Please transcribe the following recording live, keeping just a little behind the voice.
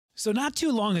So not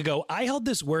too long ago, I held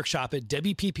this workshop at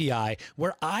WPPI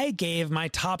where I gave my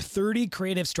top 30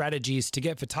 creative strategies to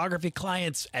get photography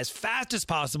clients as fast as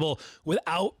possible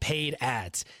without paid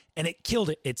ads. And it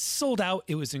killed it. It sold out.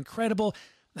 It was incredible.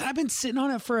 And I've been sitting on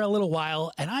it for a little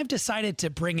while, and I've decided to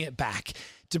bring it back.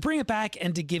 To bring it back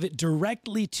and to give it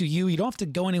directly to you. You don't have to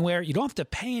go anywhere. You don't have to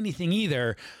pay anything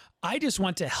either. I just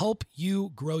want to help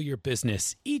you grow your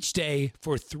business. Each day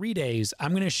for 3 days, I'm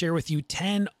going to share with you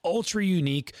 10 ultra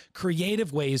unique,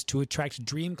 creative ways to attract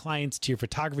dream clients to your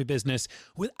photography business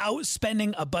without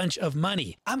spending a bunch of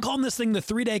money. I'm calling this thing the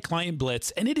 3-Day Client Blitz,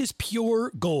 and it is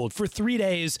pure gold. For 3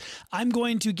 days, I'm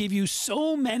going to give you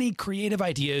so many creative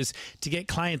ideas to get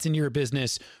clients into your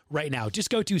business right now. Just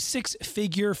go to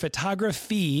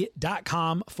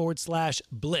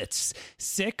sixfigurephotography.com/blitz.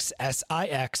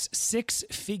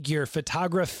 sixfigurephotography.com/blitz.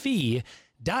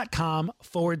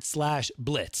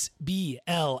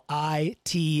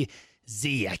 BLITZ.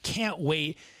 I can't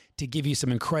wait to give you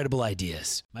some incredible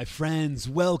ideas. My friends,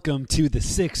 welcome to the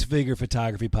Six Figure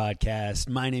Photography Podcast.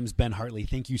 My name's Ben Hartley.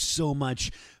 Thank you so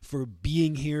much for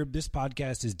being here. This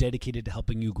podcast is dedicated to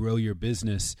helping you grow your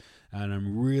business, and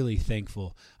I'm really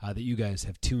thankful that you guys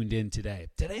have tuned in today.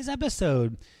 Today's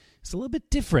episode is a little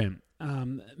bit different.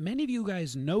 Many of you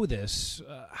guys know this.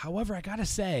 However, I gotta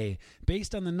say,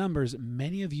 based on the numbers,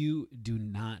 many of you do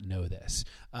not know this.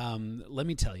 Let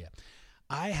me tell you.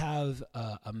 I have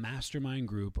a mastermind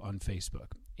group on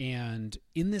Facebook, and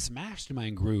in this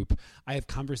mastermind group, I have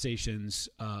conversations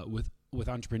with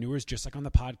entrepreneurs, just like on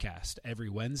the podcast, every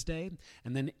Wednesday.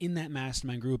 And then in that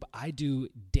mastermind group, I do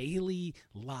daily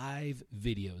live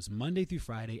videos, Monday through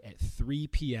Friday at 3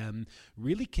 p.m.,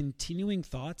 really continuing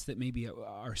thoughts that maybe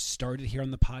are started here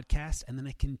on the podcast, and then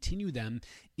I continue them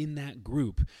in that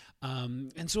group.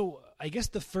 And so I guess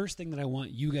the first thing that I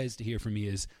want you guys to hear from me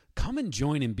is come and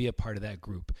join and be a part of that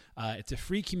group. It's a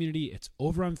free community. It's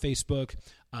over on Facebook.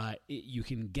 You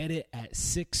can get it at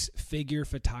Six Figure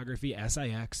Photography,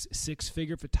 SIX,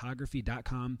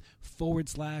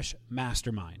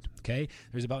 sixfigurephotography.com/mastermind. Okay.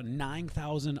 There's about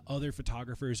 9,000 other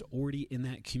photographers already in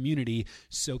that community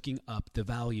soaking up the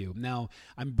value. Now,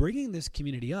 I'm bringing this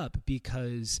community up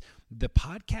because the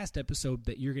podcast episode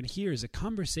that you're going to hear is a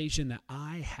conversation that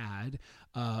I had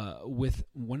with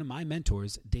one of my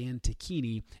mentors, Dan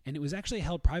Tocchini, and it was actually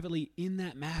held privately in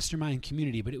that mastermind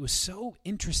community, but it was so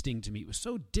interesting to me. It was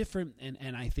so different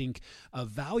and I think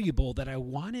valuable that I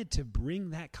wanted to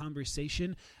bring that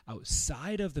conversation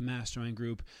outside of the mastermind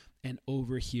group and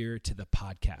over here to the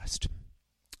podcast.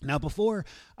 Now, before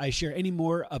I share any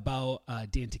more about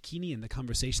Dan Tocchini and the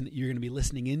conversation that you're going to be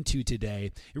listening into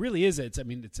today, it really is. It's a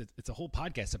whole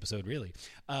podcast episode, really.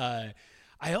 I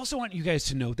also want you guys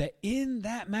to know that in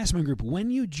that mastermind group,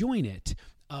 when you join it,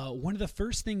 one of the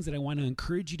first things that I want to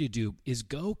encourage you to do is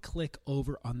go click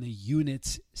over on the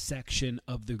units section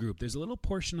of the group. There's a little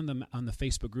portion on the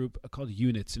Facebook group called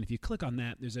units, and if you click on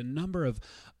that, there's a number of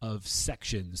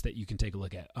sections that you can take a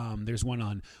look at. There's one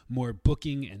on more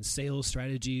booking and sales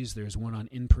strategies. There's one on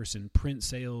in-person print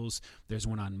sales. There's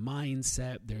one on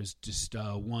mindset. There's just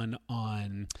one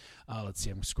on, let's see,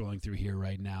 I'm scrolling through here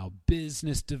right now,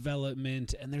 business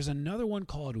development, and there's another one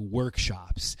called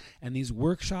workshops. And these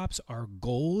workshops are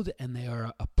gold, and they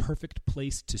are a perfect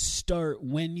place to start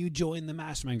when you join the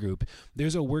mastermind group.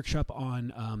 There's a workshop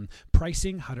on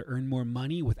pricing, how to earn more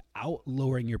money without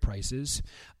lowering your prices.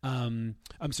 Here,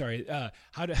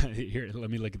 let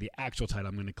me look at the actual title.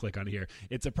 I'm going to click on here.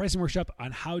 It's a pricing workshop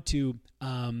on how to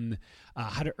earn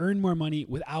more money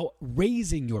without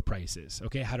raising your prices.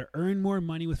 Okay, how to earn more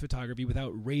money with photography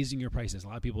without raising your prices. A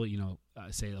lot of people,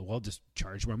 say, well, just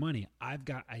charge more money. I've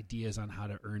got ideas on how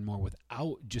to earn more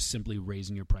without just simply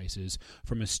raising your prices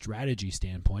from a strategy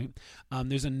standpoint.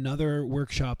 There's another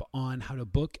workshop on how to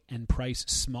book and price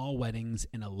small weddings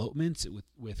and elopements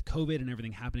with COVID and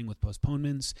everything happening with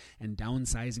postponements and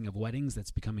downsizing of weddings.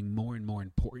 That's becoming more and more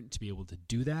important to be able to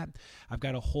do that. I've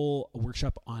got a whole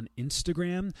workshop on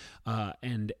Instagram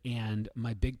and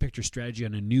my big picture strategy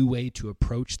on a new way to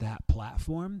approach that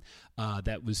platform.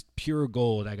 That was pure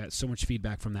gold. I got so much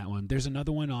feedback from that one. There's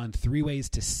another one on 3 ways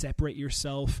to separate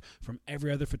yourself from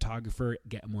every other photographer,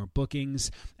 get more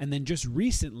bookings. And then just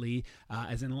recently,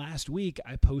 as in last week,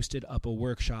 I posted up a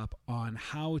workshop on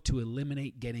how to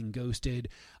eliminate getting ghosted.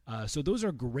 So those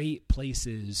are great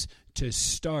places to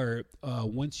start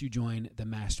once you join the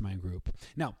mastermind group.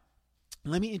 Now,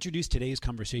 let me introduce today's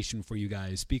conversation for you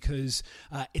guys because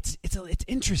it's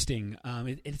interesting.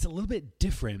 It's a little bit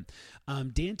different.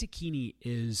 Dan Tocchini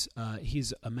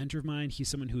he's a mentor of mine. He's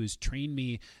someone who has trained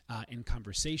me in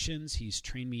conversations. He's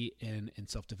trained me in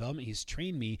self-development. He's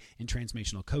trained me in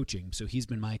transformational coaching. So he's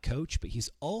been my coach, but he's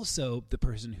also the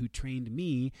person who trained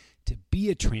me to be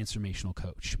a transformational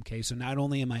coach. Okay, so not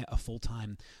only am I a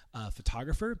full-time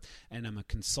photographer and I'm a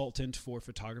consultant for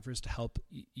photographers to help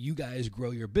you guys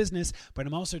grow your business, but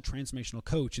I'm also a transformational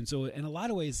coach. And so in a lot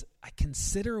of ways, I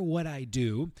consider what I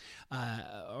do,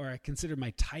 or I consider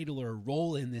my title or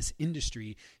role in this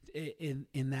industry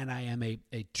in that I am a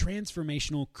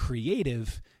transformational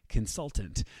creative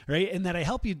consultant, right? And that I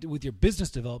help you with your business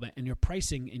development and your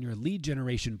pricing and your lead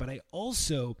generation. But I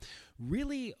also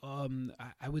really,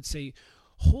 I would say,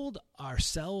 hold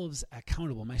ourselves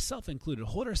accountable, myself included,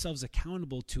 hold ourselves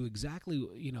accountable to exactly,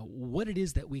 what it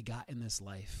is that we got in this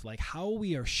life, like how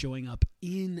we are showing up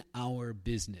in our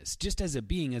business, just as a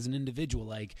being, as an individual,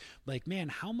 like, man,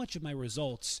 how much of my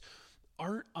results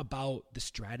aren't about the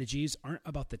strategies, aren't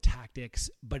about the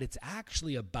tactics, but it's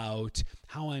actually about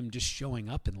how I'm just showing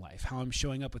up in life, how I'm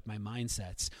showing up with my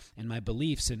mindsets and my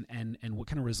beliefs and what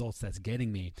kind of results that's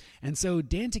getting me. And so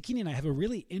Dan Tocchini and I have a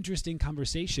really interesting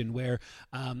conversation where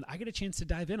I get a chance to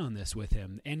dive in on this with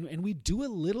him. And we do a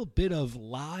little bit of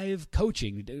live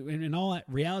coaching. In all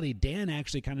reality, Dan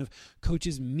actually kind of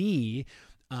coaches me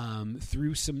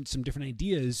through some different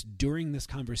ideas during this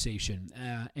conversation,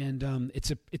 and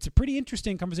it's a pretty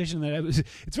interesting conversation that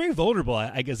it's very vulnerable.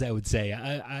 I guess I would say.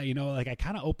 I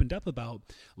kind of opened up about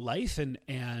life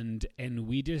and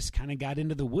we just kind of got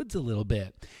into the woods a little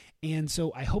bit. And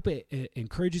so I hope it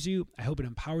encourages you. I hope it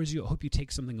empowers you. I hope you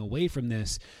take something away from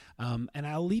this. And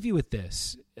I'll leave you with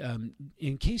this.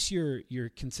 In case you're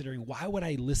considering, why would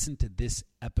I listen to this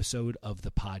episode of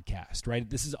the podcast, right?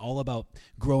 This is all about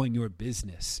growing your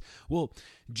business. Well,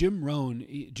 Jim Rohn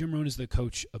is the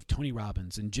coach of Tony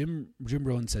Robbins. And Jim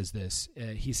Rohn says this.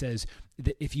 He says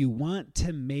that if you want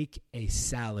to make a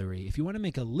salary, if you want to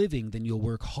make a living, then you'll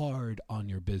work hard on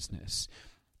your business.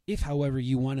 If, however,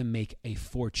 you want to make a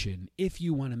fortune, if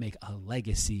you want to make a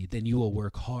legacy, then you will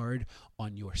work hard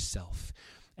on yourself.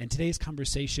 And today's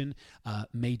conversation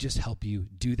may just help you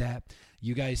do that.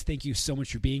 You guys, thank you so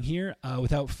much for being here.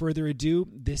 Without further ado,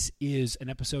 this is an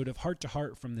episode of Heart to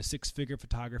Heart from the Six Figure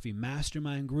Photography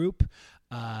Mastermind Group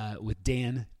with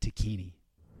Dan Tocchini.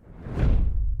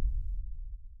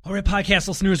 All right, podcast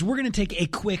listeners, we're going to take a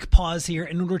quick pause here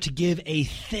in order to give a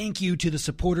thank you to the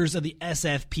supporters of the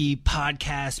SFP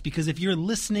podcast, because if you're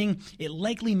listening, it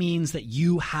likely means that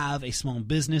you have a small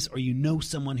business or you know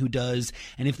someone who does.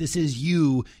 And if this is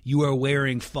you, you are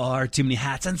wearing far too many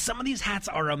hats. And some of these hats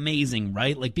are amazing,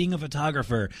 right? Like being a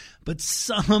photographer, but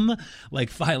some,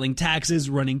 like filing taxes,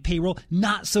 running payroll,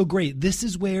 not so great. This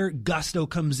is where Gusto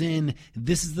comes in.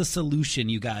 This is the solution,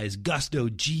 you guys. Gusto,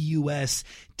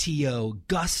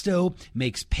 Gusto. Gusto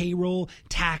makes payroll,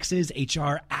 taxes,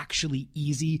 HR actually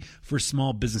easy for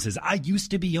small businesses. I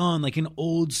used to be on like an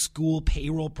old school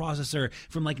payroll processor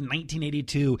from like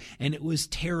 1982, and it was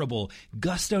terrible.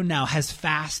 Gusto now has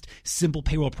fast, simple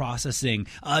payroll processing.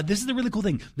 This is the really cool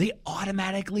thing. They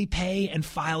automatically pay and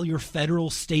file your federal,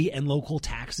 state, and local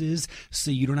taxes,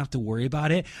 so you don't have to worry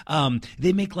about it.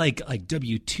 They make like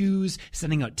W-2s,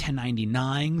 sending out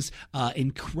 1099s,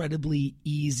 incredibly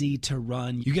easy to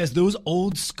run. You guys, those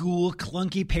old school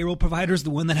clunky payroll providers,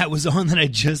 the one that I was on that I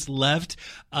just left,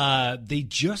 they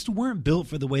just weren't built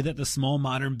for the way that the small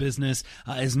modern business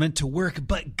is meant to work,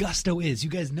 but Gusto is.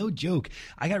 You guys, no joke.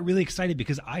 I got really excited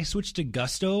because I switched to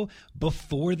Gusto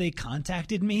before they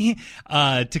contacted me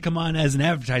to come on as an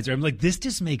advertiser. I'm like, this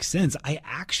just makes sense. I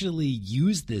actually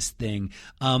use this thing.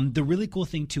 The really cool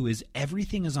thing too is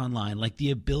everything is online, like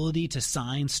the ability to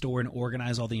sign, store, and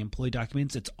organize all the employee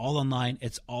documents. It's all online.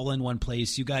 It's all in one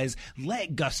place. You guys,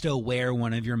 let Gusto wear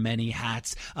one of your many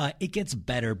hats. It gets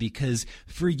better because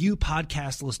for you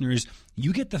podcast listeners,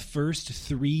 you get the first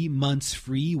 3 months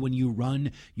free when you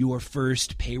run your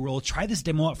first payroll. Try this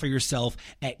demo out for yourself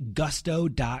at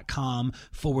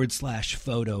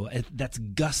gusto.com/photo. That's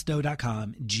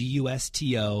gusto.com,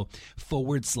 GUSTO/photo.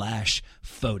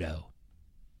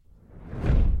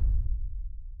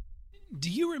 Do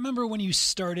you remember when you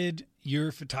started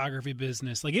your photography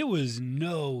business? Like, it was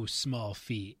no small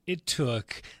feat. It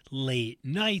took late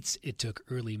nights. It took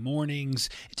early mornings.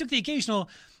 It took the occasional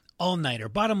all-nighter.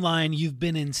 Bottom line, you've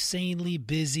been insanely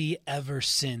busy ever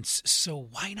since. So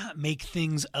why not make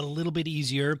things a little bit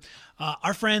easier?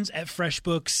 Our friends at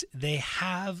FreshBooks, they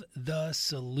have the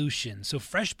solution. So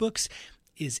FreshBooks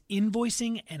is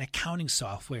invoicing and accounting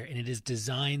software, and it is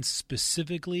designed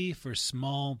specifically for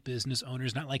small business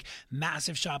owners, not like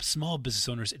massive shops, small business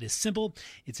owners. It is simple,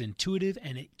 it's intuitive,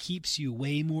 and it keeps you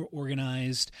way more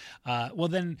organized.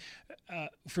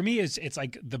 For me, it's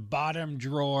like the bottom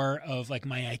drawer of like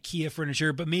my IKEA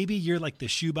furniture, but maybe you're like the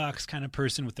shoebox kind of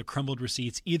person with the crumbled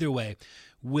receipts. Either way,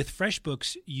 with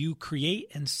FreshBooks, you create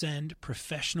and send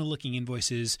professional looking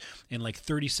invoices in like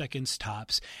 30 seconds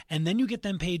tops, and then you get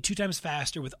them paid 2 times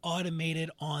faster with automated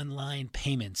online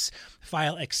payments.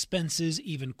 File expenses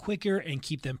even quicker and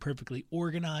keep them perfectly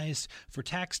organized for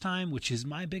tax time, which is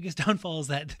my biggest downfall, is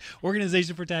that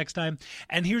organization for tax time.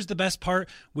 And here's the best part,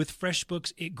 with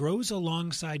FreshBooks, it grows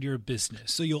alongside your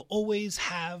business. So you'll always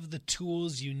have the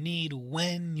tools you need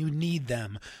when you need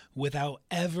them without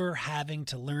ever having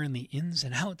to learn the ins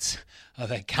and outs of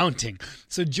accounting.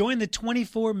 So join the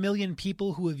 24 million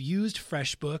people who have used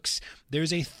FreshBooks.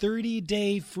 There's a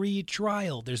 30-day free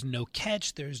trial. There's no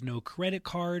catch. There's no credit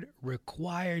card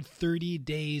required. 30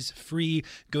 days free.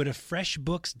 Go to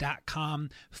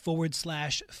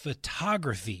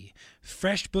freshbooks.com/photography.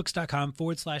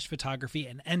 freshbooks.com/photography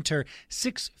and enter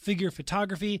 6-figure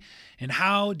photography. And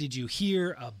how did you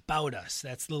hear about us?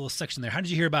 That's the little section there. How did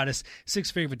you hear about us?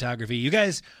 6-figure photography. You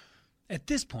guys, at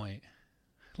this point,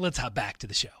 let's hop back to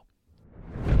the show.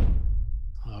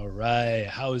 All right.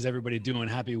 How is everybody doing?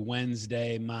 Happy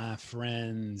Wednesday, my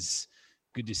friends.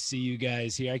 Good to see you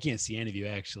guys here. I can't see any of you,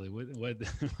 actually.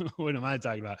 What am I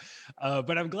talking about?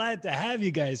 But I'm glad to have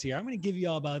you guys here. I'm going to give you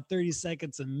all about 30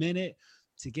 seconds, a minute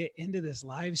to get into this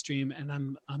live stream. And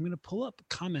I'm going to pull up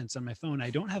comments on my phone. I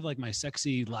don't have like my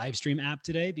sexy live stream app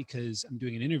today because I'm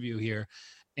doing an interview here.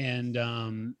 And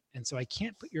so I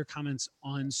can't put your comments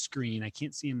on screen. I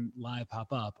can't see them live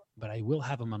pop up, but I will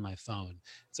have them on my phone.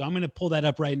 So I'm going to pull that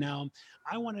up right now.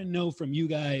 I want to know from you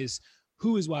guys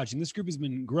who is watching. This group has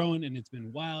been growing and it's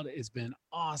been wild. It's been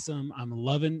awesome. I'm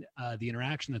loving the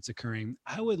interaction that's occurring.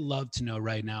 I would love to know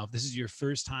right now if this is your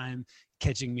first time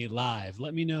catching me live.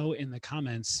 Let me know in the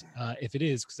comments if it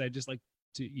is, because I just like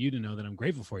you to know that I'm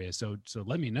grateful for you. So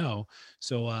let me know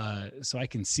so I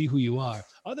can see who you are.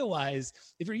 Otherwise,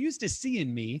 if you're used to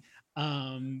seeing me,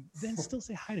 then still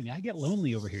say hi to me. I get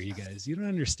lonely over here, you guys. You don't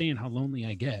understand how lonely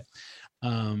I get.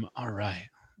 All right,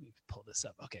 let me pull this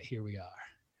up. Okay, here we are.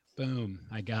 Boom,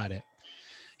 I got it.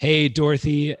 Hey,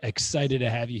 Dorothy, excited to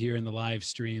have you here in the live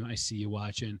stream. I see you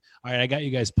watching. All right, I got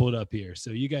you guys pulled up here.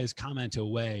 So you guys comment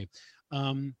away.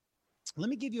 Let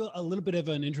me give you a little bit of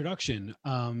an introduction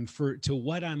to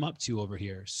what I'm up to over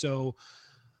here. So,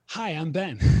 hi, I'm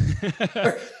Ben.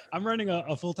 I'm running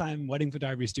a full-time wedding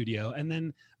photography studio, and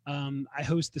then I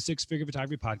host the 6-Figure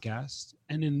Photography Podcast.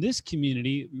 And in this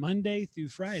community, Monday through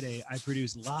Friday, I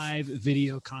produce live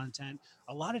video content.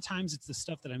 A lot of times it's the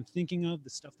stuff that I'm thinking of, the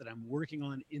stuff that I'm working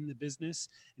on in the business,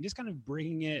 and just kind of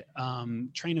bringing it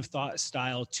train of thought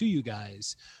style to you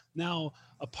guys. Now,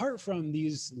 apart from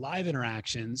these live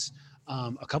interactions,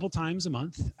 a couple times a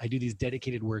month, I do these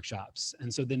dedicated workshops.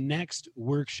 And so the next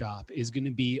workshop is going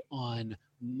to be on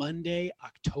Monday,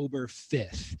 October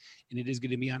 5th. And it is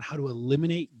going to be on how to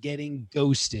eliminate getting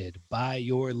ghosted by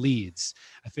your leads.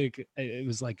 I think it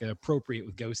was like appropriate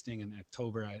with ghosting in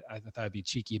October. I thought I'd be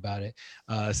cheeky about it.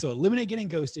 So eliminate getting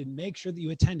ghosted. Make sure that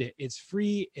you attend it. It's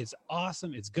free. It's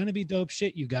awesome. It's going to be dope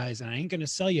shit, you guys. And I ain't going to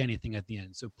sell you anything at the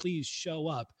end. So please show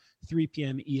up 3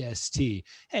 p.m. EST.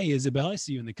 Hey, Isabel, I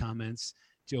see you in the comments.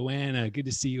 Joanna, good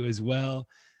to see you as well.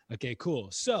 Okay, cool.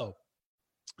 So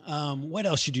what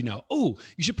else should you know? Oh,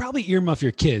 you should probably earmuff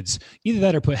your kids. Either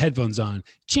that or put headphones on.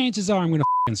 Chances are I'm going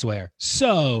to swear.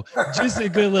 So just a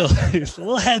good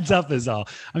little heads up is all.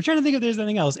 I'm trying to think if there's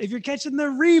anything else. If you're catching the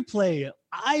replay,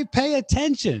 I pay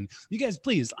attention. You guys,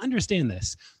 please understand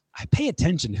this. I pay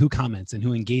attention to who comments and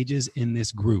who engages in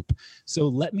this group. So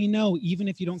let me know, even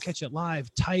if you don't catch it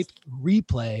live, type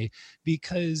replay,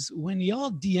 because when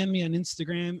y'all DM me on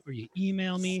Instagram or you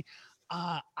email me,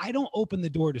 I don't open the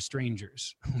door to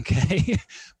strangers, okay?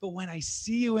 But when I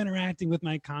see you interacting with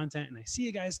my content and I see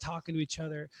you guys talking to each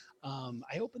other,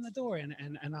 I open the door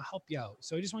and I'll help you out.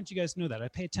 So I just want you guys to know that I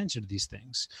pay attention to these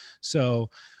things. So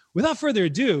without further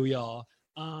ado, y'all,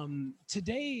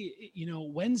 today,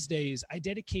 Wednesdays, I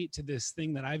dedicate to this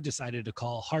thing that I've decided to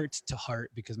call Heart to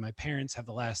Heart, because my parents have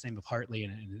the last name of Hartley,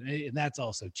 and that's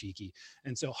also cheeky.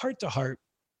 And so Heart to Heart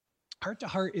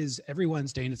is every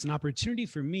Wednesday, and it's an opportunity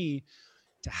for me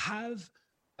to have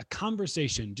a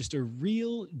conversation, just a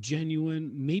real,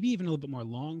 genuine, maybe even a little bit more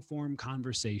long form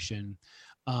conversation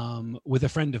with a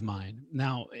friend of mine.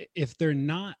 Now, if they're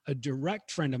not a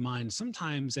direct friend of mine,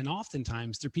 sometimes and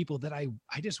oftentimes they're people that I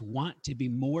just want to be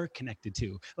more connected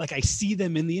to. Like I see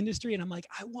them in the industry and I'm like,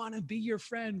 I want to be your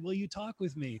friend. Will you talk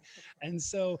with me? And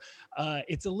so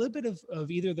it's a little bit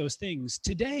of either of those things.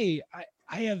 Today,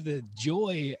 I have the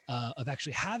joy of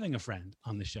actually having a friend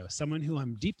on the show, someone who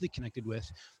I'm deeply connected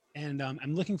with. And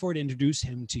I'm looking forward to introduce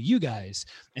him to you guys.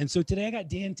 And so today I got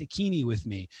Dan Tocchini with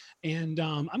me. And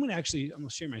I'm going to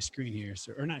share my screen here.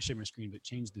 So, or not share my screen, but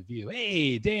change the view.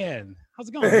 Hey, Dan, how's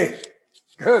it going? Hey,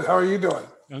 good. How are you doing?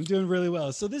 I'm doing really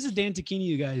well. So this is Dan Tocchini,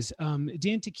 you guys.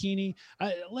 Dan Tocchini,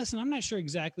 listen, I'm not sure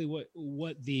exactly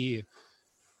what the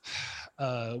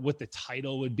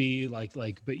title would be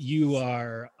but you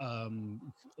are, a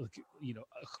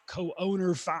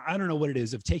co-owner, I don't know what it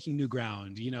is, of Taking New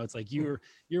Ground. It's like you're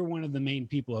one of the main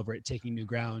people over at Taking New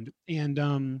Ground. And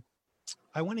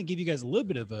I want to give you guys a little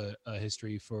bit of a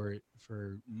history for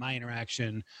my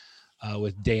interaction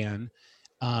with Dan.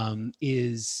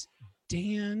 Is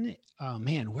Dan,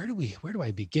 man, where do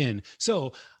I begin?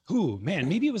 So,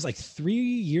 maybe it was like 3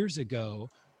 years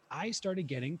ago, I started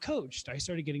getting coached. I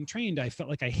started getting trained. I felt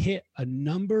like I hit a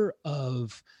number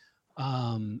of,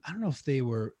 I don't know if they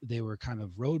were kind of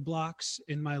roadblocks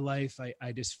in my life.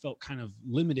 I just felt kind of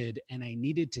limited and I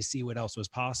needed to see what else was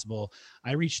possible.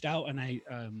 I reached out and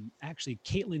actually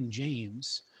Caitlin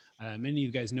James, many of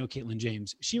you guys know Caitlin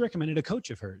James. She recommended a coach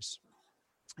of hers.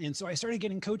 And so I started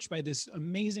getting coached by this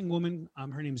amazing woman.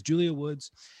 Her name's Julia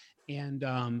Woods.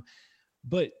 And,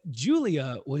 but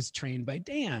Julia was trained by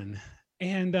Dan.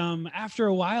 And after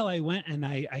a while, I went and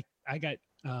I got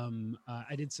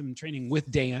I did some training with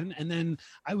Dan, and then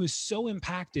I was so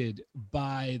impacted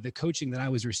by the coaching that I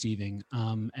was receiving,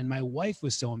 and my wife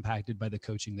was so impacted by the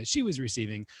coaching that she was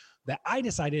receiving, that I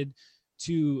decided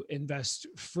to invest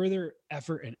further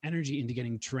effort and energy into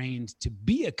getting trained to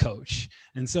be a coach.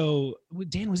 And so,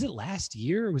 Dan, was it last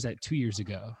year or was that 2 years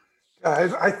ago?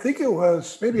 I think it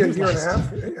was maybe a year and a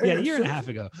half. Yeah, a year and a half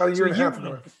ago. About a year and a half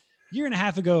ago. Year and a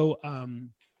half ago,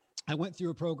 I went through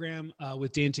a program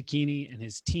with Dan Tocchini and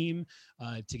his team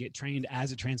to get trained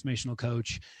as a transformational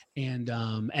coach. And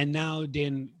now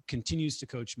Dan continues to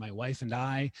coach my wife and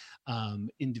I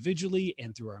individually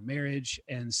and through our marriage.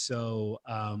 And so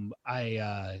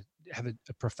I have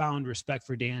a profound respect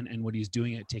for Dan and what he's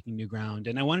doing at Taking New Ground.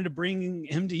 And I wanted to bring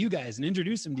him to you guys and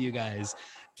introduce him to you guys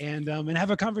and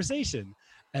have a conversation.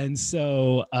 And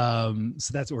so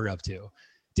that's what we're up to.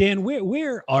 Dan,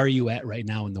 where are you at right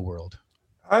now in the world?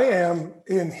 I am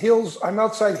in I'm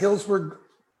outside Hillsburg,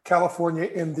 California,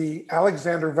 in the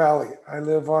Alexander Valley. I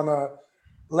live on a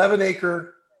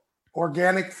 11-acre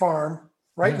organic farm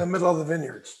right in the middle of the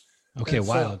vineyards. Okay, and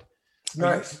wild.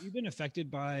 Nice. Have you been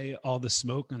affected by all the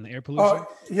smoke and the air pollution?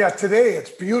 Yeah, today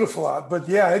it's beautiful out, but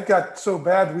yeah, it got so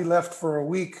bad we left for a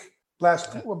week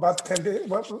about 10 days.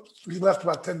 We left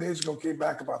about 10 days ago, came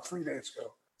back about 3 days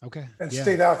ago. Okay. And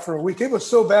stayed out for a week. It was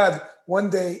so bad.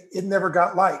 One day it never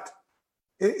got light.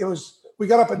 We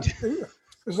got up and it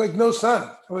was like no sun.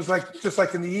 It was like, just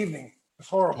like in the evening. It was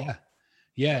horrible.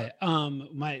 Yeah.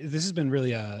 This has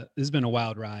been a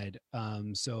wild ride.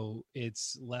 So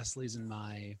it's Leslie's and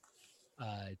my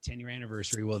 10-year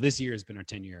anniversary. Well, this year has been our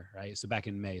 10-year, right? So back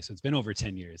in May. So it's been over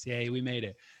 10 years. Yay, we made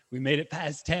it. We made it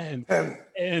past 10.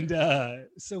 And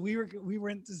so we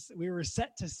were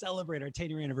set to celebrate our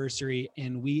 10-year anniversary,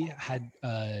 and we had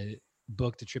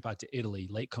booked a trip out to Italy,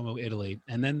 Lake Como, Italy,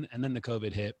 and then the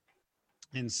COVID hit.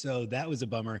 And so that was a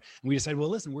bummer. And we decided, well,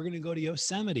 listen, we're going to go to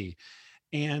Yosemite.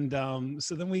 And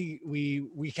so then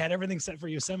we had everything set for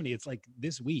Yosemite. It's like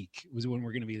this week was when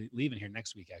we're going to be leaving here,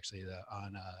 next week, actually,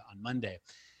 on Monday.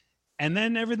 And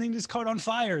then everything just caught on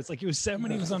fire. It's like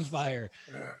Yosemite was on fire.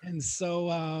 And so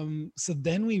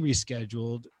then we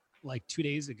rescheduled like 2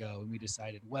 days ago, and we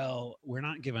decided, well, we're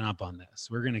not giving up on this.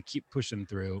 We're going to keep pushing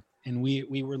through. And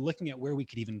we were looking at where we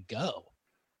could even go.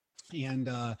 And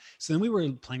so then we were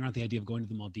playing around with the idea of going to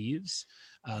the Maldives,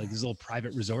 like these little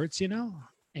private resorts,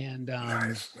 And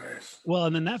nice. Well,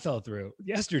 and then that fell through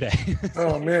yesterday.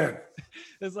 Oh man.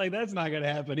 It's like, that's not going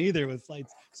to happen either with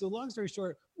flights. So long story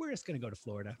short, we're just going to go to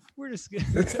Florida. We're just going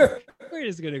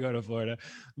to go to Florida.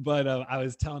 But I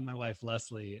was telling my wife,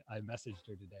 Leslie, I messaged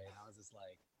her today and I was just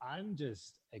like, I'm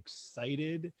just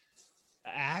excited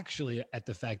actually at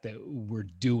the fact that we're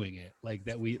doing it, like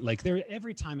that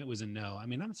every time it was a no. I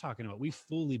mean, I'm talking about, we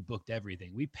fully booked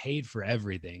everything, we paid for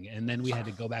everything, and then we had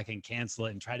to go back and cancel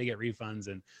it and try to get refunds.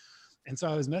 And so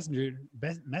I was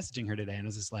messaging her today, and I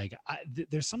was just like,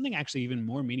 there's something actually even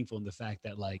more meaningful in the fact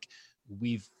that like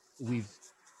we've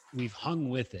hung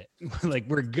with it. Like,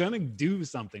 we're gonna do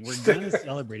something, we're gonna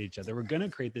celebrate each other, we're gonna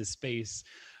create this space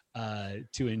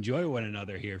to enjoy one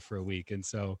another here for a week. And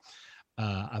so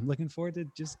I'm looking forward to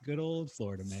just good old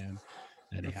Florida, man.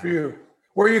 Good Anyhow, for you.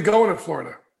 Where are you going in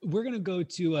Florida? we're going to go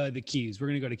to the Keys. We're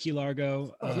going to go to Key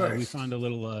Largo. Oh, nice. We found a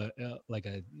little, like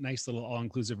a nice little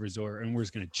all-inclusive resort, and we're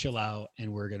just going to chill out,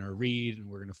 and we're going to read, and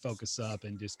we're going to focus up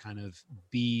and just kind of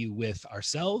be with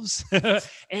ourselves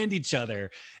and each other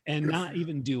and Good not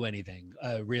even do anything,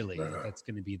 really. Right on. That's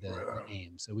going to be the Right on.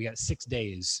 aim. So we got 6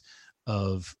 days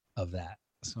of that.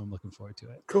 So I'm looking forward to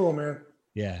it. Cool, man.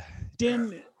 Yeah.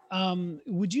 Dan,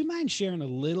 would you mind sharing a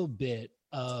little bit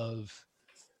of,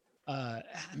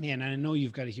 man, I know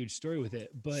you've got a huge story with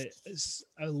it, but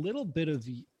a little bit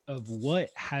of what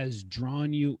has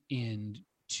drawn you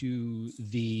into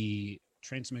the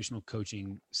transformational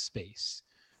coaching space?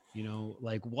 You know,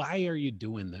 like, why are you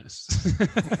doing this?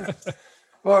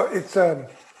 Well, it's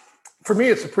for me,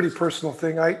 it's a pretty personal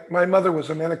thing. My mother was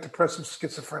a manic depressive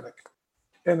schizophrenic,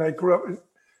 and I grew up,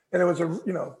 and it was a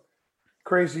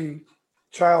crazy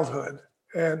childhood,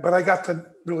 but I got to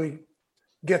really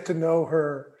get to know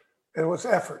her. And it was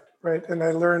effort, right? And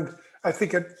I learned, I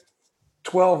think at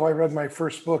 12, I read my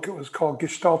first book. It was called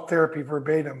Gestalt Therapy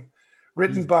Verbatim,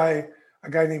 written by a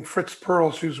guy named Fritz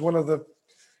Perls, who's one of the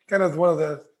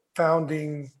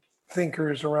founding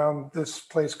thinkers around this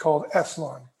place called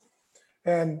Esalen.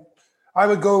 And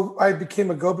I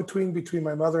became a go-between between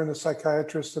my mother and a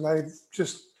psychiatrist. And I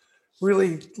just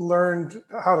really learned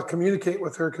how to communicate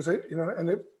with her because,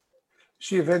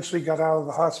 she eventually got out of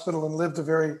the hospital and lived a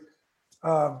very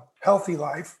healthy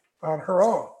life on her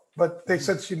own, but they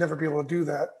said she'd never be able to do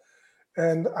that.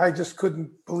 And I just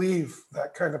couldn't believe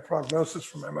that kind of prognosis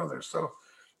from my mother. So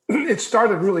it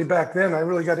started really back then. I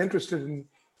really got interested in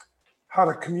how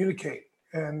to communicate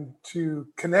and to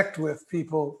connect with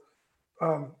people,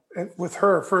 and with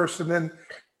her first. And then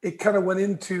it kind of went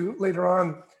into later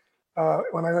on,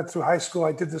 when I went through high school,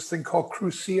 I did this thing called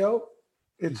Crucio.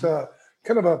 It's a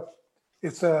kind of a,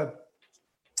 it's a,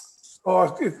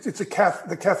 the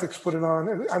Catholics put it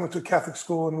on. I went to a Catholic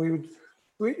school, and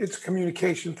it's a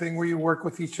communication thing where you work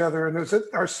with each other. And it was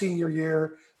our senior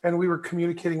year, and we were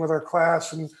communicating with our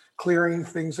class and clearing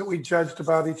things that we judged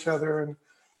about each other, and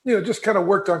just kind of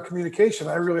worked on communication.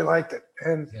 I really liked it.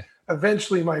 And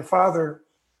eventually, my father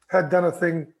had done a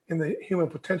thing in the human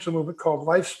potential movement called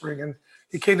LifeSpring, and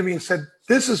he came to me and said,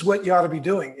 "This is what you ought to be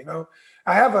doing."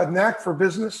 I have a knack for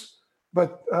business.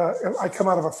 But I come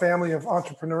out of a family of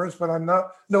entrepreneurs, but I'm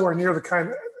not nowhere near the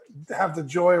kind have the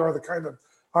joy or the kind of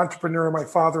entrepreneur my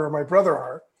father or my brother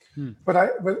are.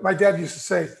 But my dad used to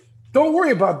say, "Don't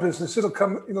worry about business; it'll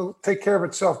come. Take care of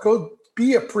itself. Go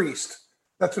be a priest."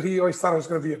 That's what he always thought I was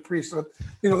going to be, a priest. But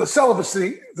the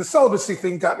celibacy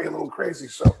thing got me a little crazy.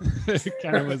 So it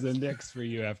kind of was a nix for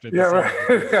you after. Yeah,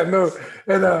 right. Yeah, no,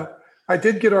 and I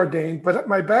did get ordained, but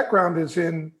my background is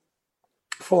in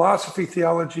philosophy,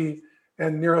 theology,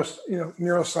 and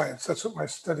neuroscience. That's what my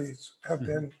studies have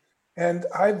been. And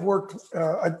I've worked,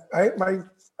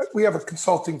 we have a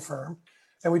consulting firm,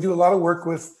 and we do a lot of work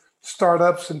with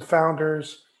startups and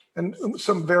founders and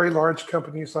some very large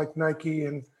companies like Nike.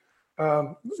 And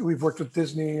we've worked with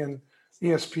Disney and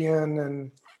ESPN.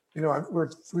 And,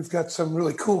 we've got some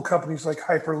really cool companies like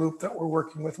Hyperloop that we're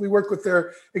working with. We work with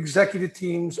their executive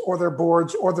teams or their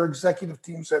boards or their executive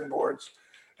teams and boards.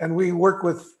 And we work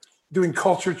with doing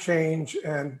culture change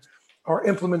or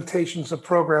implementations of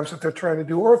programs that they're trying to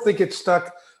do. Or if they get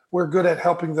stuck, we're good at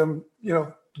helping them,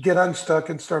 get unstuck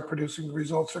and start producing the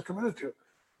results they're committed to.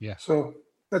 Yeah. So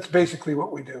that's basically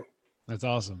what we do. That's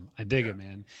awesome. I dig it,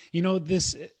 man.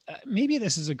 This, maybe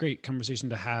this is a great conversation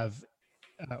to have,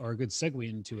 or a good segue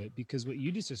into it, because what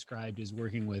you just described is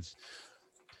working with,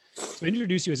 so I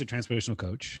introduced you as a transformational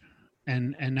coach.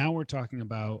 And now we're talking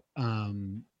about,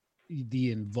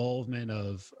 the involvement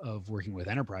of working with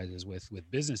enterprises, with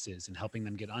businesses, and helping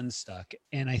them get unstuck.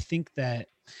 And I think that,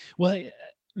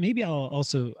 maybe I'll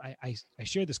also, I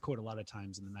share this quote a lot of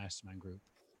times in the mastermind group.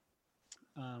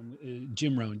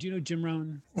 Jim Rohn. Do you know Jim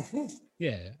Rohn?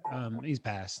 Yeah. He's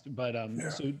passed, but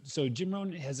so Jim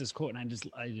Rohn has this quote, and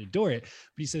I adore it.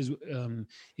 But he says,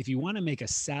 if you want to make a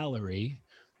salary,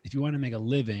 if you want to make a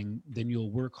living, then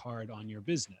you'll work hard on your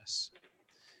business.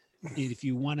 If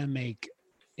you want to make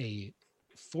a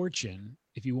fortune,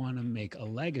 if you want to make a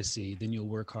legacy, then you'll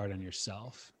work hard on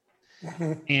yourself.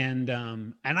 And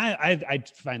I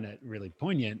find that really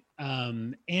poignant.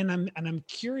 And I'm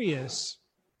curious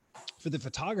for the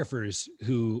photographers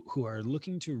who are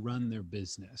looking to run their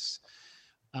business.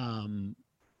 Man,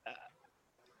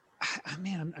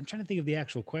 I'm trying to think of the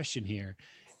actual question here.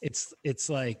 It's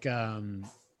like,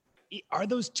 are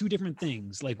those two different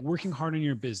things, like working hard on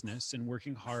your business and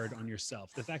working hard on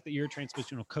yourself? The fact that you're a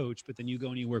transformational coach, but then you go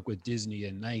and you work with Disney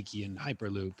and Nike and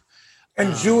Hyperloop.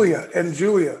 And Julia. And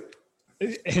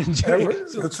That's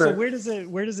so right. where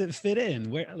does it fit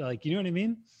in? Where, like, you know what I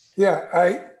mean? Yeah,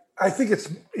 I think it's,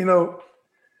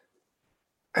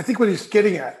 I think what he's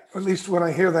getting at least when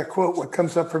I hear that quote, what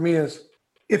comes up for me is,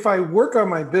 if I work on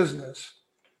my business,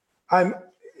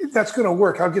 that's going to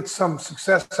work. I'll get some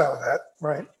success out of that,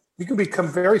 right? You can become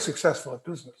very successful at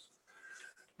business.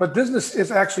 But business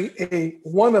is actually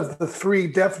one of the three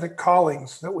definite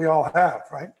callings that we all have,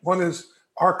 right? One is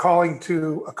our calling,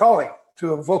 to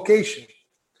a vocation.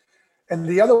 And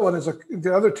the other one is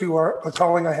the other two are a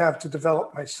calling I have to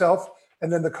develop myself,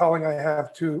 and then the calling I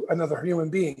have to another human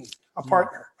being, a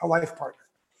partner, a life partner.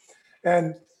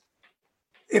 And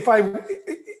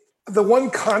the one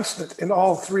constant in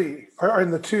all three, or in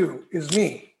the two, is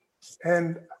me.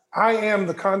 And I am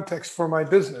the context for my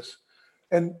business.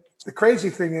 And the crazy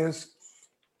thing is,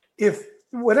 if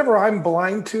whatever I'm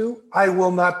blind to, I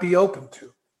will not be open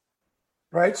to.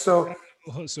 Right? So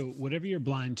whatever you're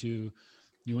blind to,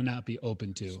 you will not be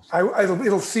open to.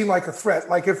 It'll seem like a threat.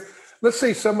 Like if, let's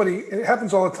say it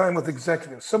happens all the time with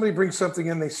executives. Somebody brings something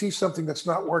in, they see something that's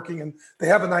not working, and they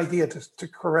have an idea to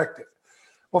correct it.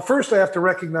 Well, first I have to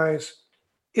recognize,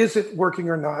 is it working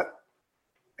or not?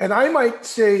 And I might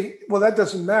say, well, that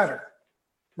doesn't matter,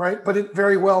 right? But it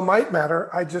very well might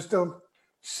matter. I just don't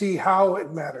see how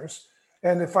it matters.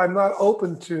 And if I'm not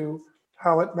open to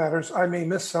how it matters, I may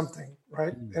miss something,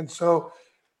 right? And so,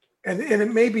 and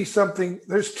it may be something,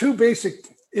 there's two basic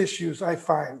issues I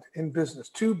find in business,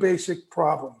 two basic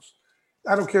problems.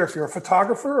 I don't care if you're a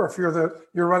photographer or if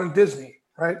you're running Disney,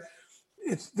 right?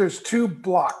 There's two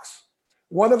blocks.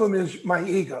 One of them is my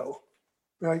ego,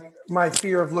 right? My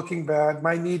fear of looking bad,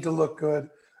 my need to look good,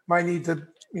 my need to,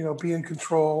 be in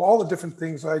control, all the different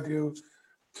things I do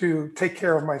to take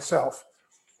care of myself.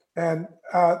 And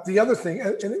the other thing,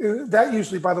 and that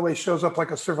usually, by the way, shows up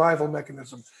like a survival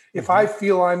mechanism. If I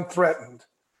feel I'm threatened,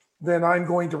 then I'm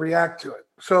going to react to it.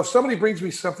 So if somebody brings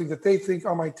me something that they think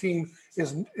on my team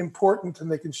is important and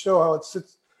they can show how it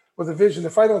sits with a vision,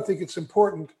 if I don't think it's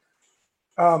important,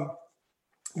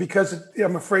 because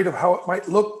I'm afraid of how it might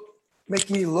make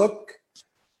me look,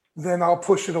 then I'll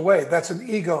push it away. That's an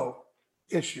ego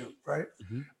issue, right?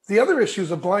 The other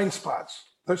issues are blind spots.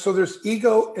 So there's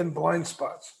ego and blind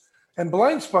spots. And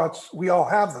blind spots, we all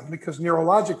have them because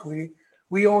neurologically,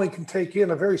 we only can take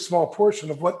in a very small portion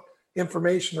of what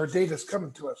information or data is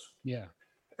coming to us. Yeah.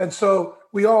 And so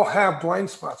we all have blind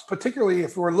spots, particularly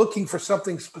if we're looking for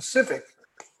something specific.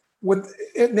 When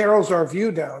it narrows our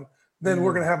view down, then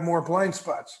we're going to have more blind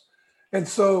spots. And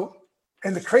so,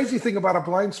 and the crazy thing about a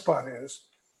blind spot is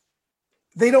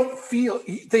they don't feel,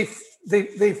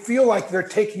 they feel like they're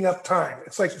taking up time.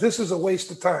 It's like, this is a waste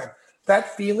of time.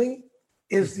 That feeling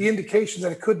is the indication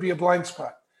that it could be a blind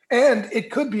spot. And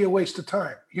it could be a waste of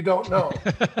time. You don't know.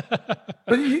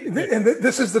 And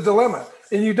this is the dilemma.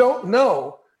 And you don't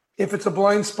know if it's a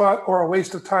blind spot or a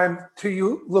waste of time till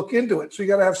you look into it. So you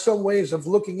got to have some ways of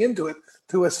looking into it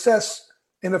to assess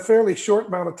in a fairly short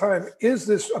amount of time, is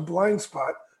this a blind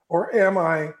spot or am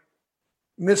I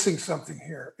missing something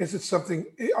here? Is it something,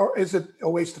 or is it a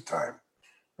waste of time?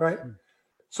 Right?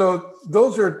 So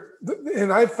those are,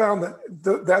 and I found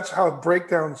that that's how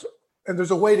breakdowns, and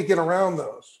there's a way to get around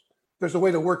those. There's a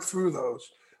way to work through those.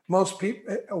 Most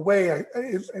people,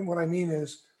 and what I mean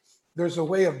is there's a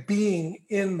way of being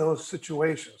in those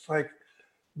situations. Like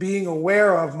being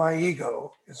aware of my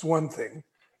ego is one thing,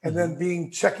 and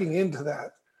then checking into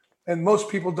that. And most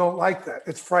people don't like that.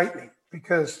 It's frightening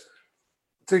because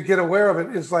to get aware of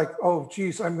it is like, oh,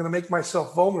 geez, I'm going to make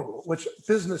myself vulnerable, which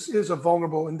business is a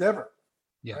vulnerable endeavor.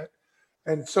 Yeah. Right?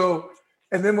 And so,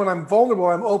 and then when I'm vulnerable,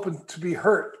 I'm open to be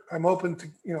hurt. I'm open to,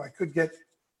 I could get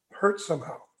hurt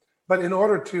somehow. But in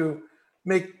order to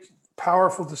make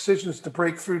powerful decisions to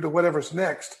break through to whatever's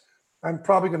next, I'm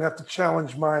probably going to have to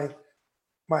challenge my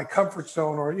comfort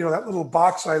zone, or, that little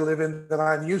box I live in that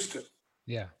I'm used to.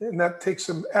 Yeah. And that takes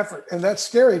some effort. And that's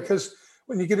scary because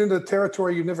when you get into a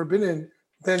territory you've never been in,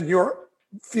 then you're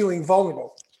feeling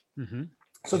vulnerable.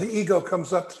 So the ego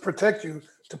comes up to protect you,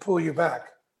 to pull you back.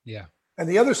 Yeah. And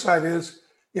the other side is,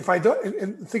 if I don't,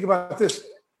 and think about this,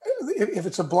 if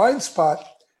it's a blind spot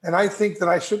and I think that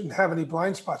I shouldn't have any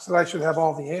blind spots, that I should have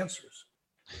all the answers,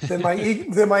 then my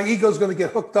ego is going to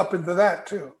get hooked up into that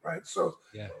too, right? So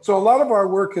a lot of our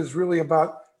work is really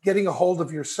about getting a hold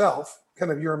of yourself,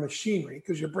 kind of your machinery,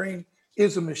 because your brain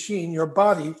is a machine, your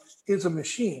body is a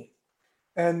machine.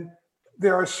 And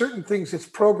there are certain things it's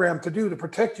programmed to do to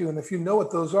protect you. And if you know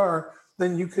what those are,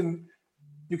 then you can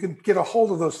you can get a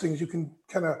hold of those things. You can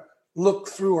kind of look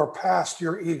through or past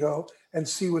your ego and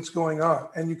see what's going on.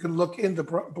 And you can look into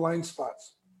blind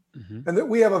spots. Mm-hmm. And that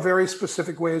we have a very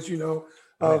specific way, as you know,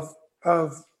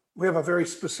 we have a very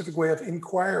specific way of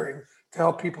inquiring to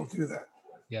help people do that.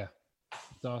 Yeah.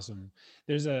 It's awesome.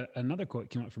 There's another quote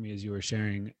came up for me as you were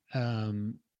sharing,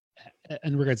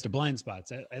 in regards to blind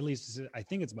spots. At least I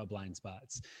think it's about blind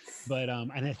spots, but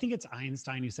and I think it's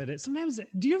Einstein who said it. Sometimes,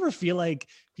 do you ever feel like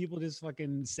people just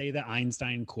fucking say that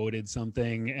Einstein quoted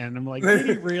something, and I'm like, did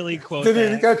he really quote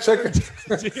that? Got check it.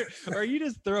 Or are you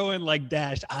just throwing like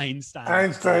dash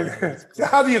Einstein?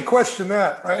 How do you question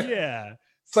that? Right? Yeah,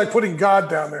 it's like putting God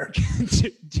down there.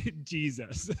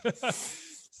 Jesus.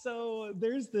 So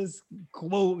there's this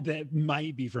quote that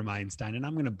might be from Einstein, and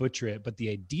I'm going to butcher it, but the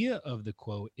idea of the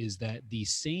quote is that the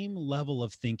same level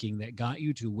of thinking that got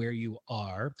you to where you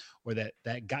are, or that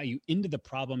got you into the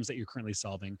problems that you're currently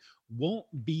solving, won't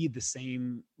be the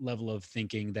same level of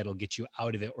thinking that'll get you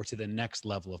out of it or to the next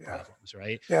level of problems,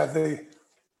 right? Yeah, the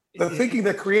thinking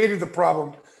that created the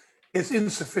problem is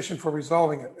insufficient for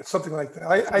resolving it. It's something like that.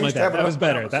 I used to have that was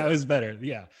better. That was better.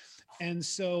 Yeah. And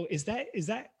so is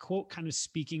that quote kind of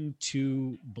speaking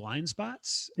to blind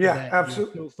spots? Yeah,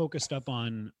 absolutely. You're so focused up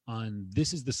on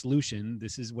this is the solution.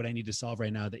 This is what I need to solve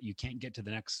right now, that you can't get to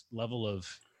the next level of.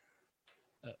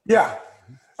 Yeah.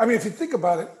 I mean, if you think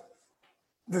about it,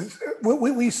 what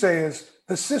we say is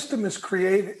the system is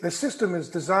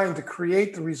designed to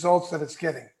create the results that it's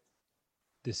getting.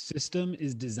 The system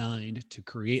is designed to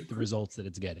create the results that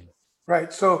it's getting.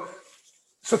 Right. So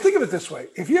think of it this way.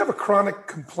 If you have a chronic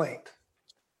complaint,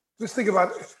 just think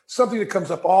about something that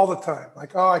comes up all the time.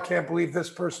 Like, oh, I can't believe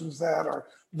this person's that, or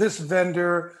this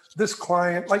vendor, this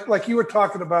client, like you were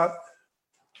talking about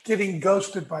getting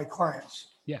ghosted by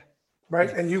clients. Yeah. Right.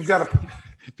 Yeah. And you've got to,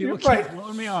 people keep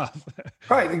blowing me off.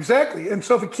 Right. Exactly. And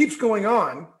so if it keeps going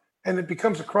on and it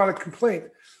becomes a chronic complaint,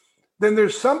 then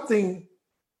there's something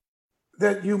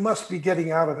that you must be getting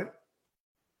out of it.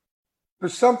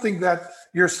 There's something that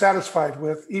you're satisfied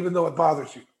with, even though it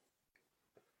bothers you.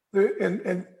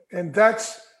 And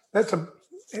that's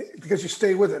because you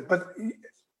stay with it. But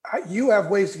you have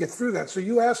ways to get through that. So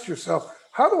you ask yourself,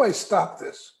 how do I stop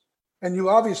this? And you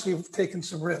obviously have taken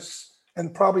some risks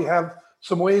and probably have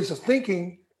some ways of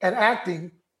thinking and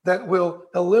acting that will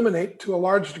eliminate, to a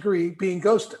large degree, being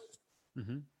ghosted.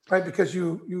 Mm-hmm. Right? Because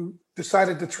you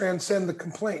decided to transcend the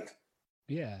complaint.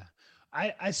 Yeah.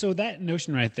 So that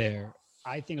notion right there,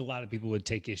 I think a lot of people would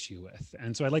take issue with.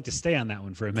 And so I'd like to stay on that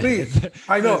one for a minute. Please.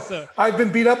 I know. I've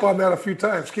been beat up on that a few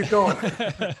times. Keep going.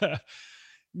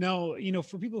 No,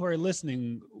 for people who are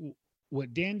listening,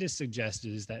 what Dan just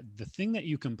suggested is that the thing that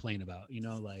you complain about,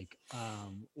 like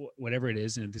whatever it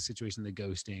is in this situation, the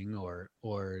ghosting or,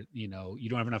 you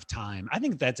don't have enough time. I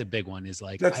think that's a big one, is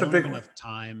like, that's I don't have enough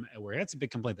time. Where that's a big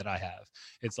complaint that I have.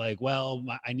 It's like, well,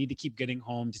 I need to keep getting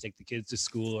home to take the kids to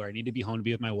school, or I need to be home to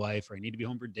be with my wife, or I need to be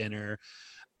home for dinner.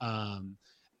 So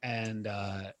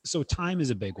time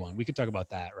is a big one. We could talk about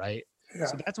that, right? Yeah.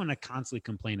 So that's one I constantly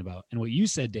complain about. And what you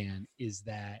said, Dan, is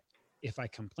that if I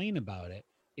complain about it,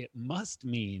 it must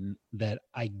mean that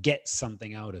I get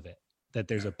something out of it, that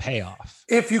there's a payoff.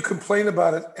 If you complain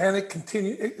about it and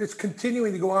it's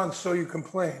continuing to go on, so you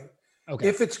complain. Okay.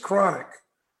 If it's chronic,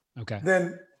 okay,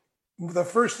 then the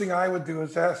first thing I would do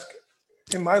is ask,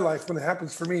 in my life, when it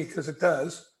happens for me, because it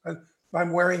does,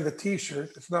 I'm wearing the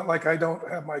T-shirt. It's not like I don't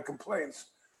have my complaints.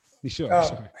 Sure.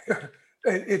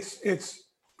 It's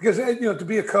because, to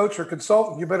be a coach or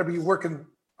consultant, you better be working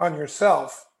on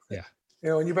yourself. Yeah.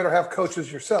 And you better have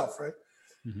coaches yourself, right?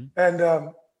 Mm-hmm.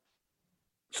 And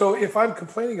so if I'm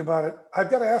complaining about it, I've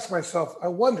got to ask myself, I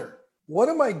wonder, what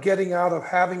am I getting out of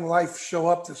having life show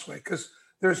up this way? Because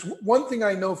there's one thing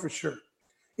I know for sure.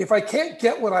 If I can't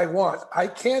get what I want, I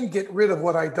can get rid of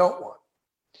what I don't want.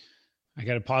 I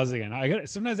got to pause again.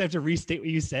 Sometimes I have to restate what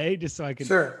you say just so I can.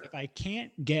 Sure. If I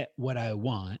can't get what I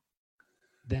want,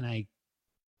 then I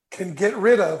can get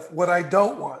rid of what I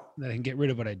don't want. Then I can get rid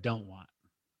of what I don't want.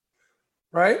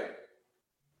 Right?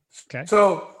 Okay.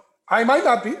 So I might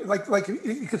not be like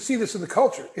you could see this in the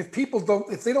culture. If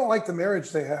they don't like the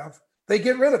marriage they have, they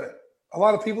get rid of it. A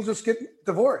lot of people just get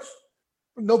divorced.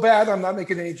 No bad. I'm not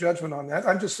making any judgment on that.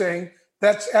 I'm just saying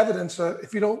that's evidence.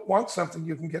 If you don't want something,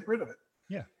 you can get rid of it.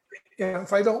 Yeah. And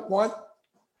if I don't want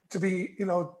to be,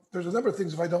 there's a number of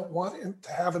things if I don't want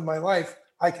to have in my life,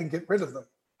 I can get rid of them.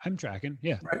 I'm tracking.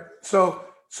 Yeah. Right. So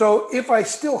if I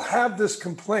still have this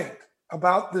complaint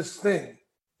about this thing,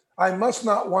 I must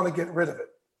not want to get rid of it.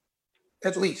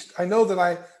 At least I know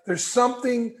that there's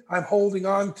something I'm holding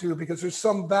on to because there's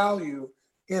some value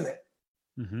in it.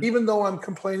 Mm-hmm. Even though I'm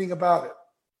complaining about it,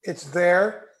 it's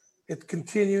there. It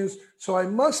continues. So I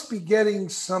must be getting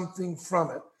something from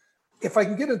it. If I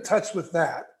can get in touch with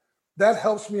that, that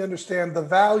helps me understand the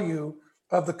value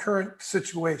of the current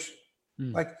situation.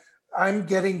 Like, I'm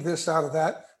getting this out of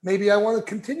that. Maybe I want to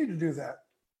continue to do that.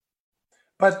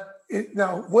 But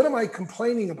now, what am I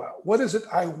complaining about? What is it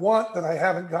I want that I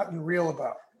haven't gotten real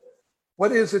about?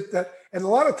 What is it that, and a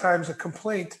lot of times a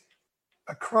complaint,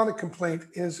 a chronic complaint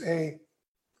is a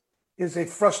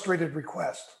frustrated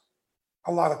request.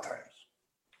 A lot of times.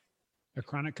 A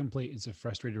chronic complaint is a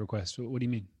frustrated request. What do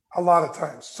you mean? A lot of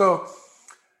times. So,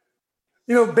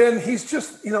 Ben, he's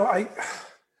just,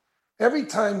 every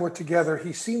time we're together,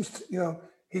 he seems to,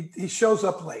 he shows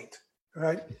up late.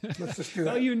 Right. Let's just do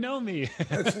that. Oh, you know me.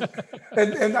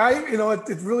 and I,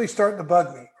 it's really starting to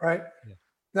bug me. Right. Yeah.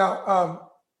 Now,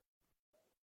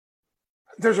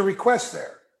 there's a request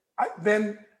there.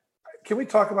 Ben, can we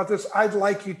talk about this? I'd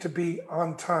like you to be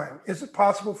on time. Is it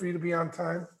possible for you to be on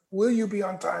time? Will you be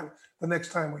on time the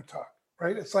next time we talk?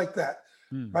 Right. It's like that.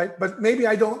 Right. But maybe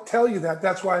I don't tell you that.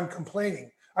 That's why I'm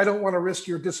complaining. I don't want to risk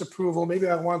your disapproval. Maybe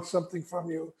I want something from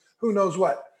you. Who knows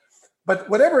what? But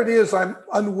whatever it is, I'm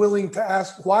unwilling to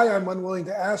ask. Why I'm unwilling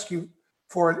to ask you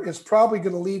for it is probably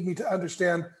going to lead me to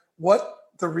understand what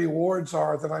the rewards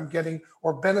are that I'm getting,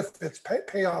 or benefits,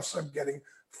 payoffs I'm getting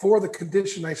for the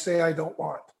condition I say I don't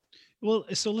want. Well,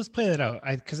 so let's play that out,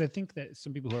 because I think that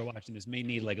some people who are watching this may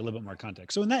need like a little bit more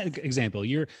context. So in that example,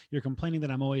 you're complaining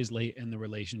that I'm always late in the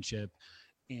relationship,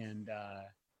 and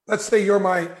let's say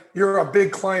you're a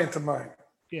big client of mine.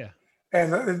 Yeah.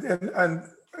 And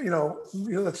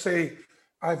let's say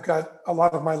I've got a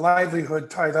lot of my livelihood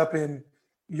tied up in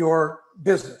your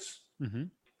business,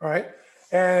 right?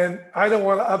 And I don't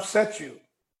want to upset you.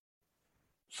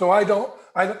 So I don't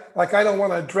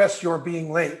want to address your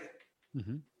being late.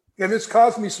 And it's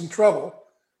caused me some trouble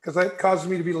because it causes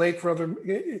me to be late for other,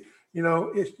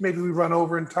 maybe we run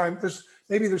over in time.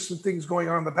 There's some things going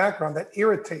on in the background that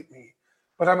irritate me,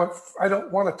 but I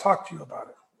don't want to talk to you about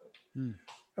it.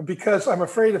 Because I'm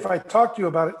afraid if I talk to you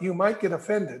about it, you might get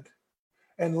offended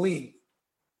and leave.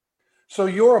 So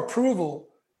your approval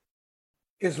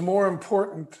is more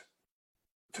important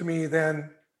to me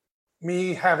than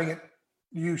me having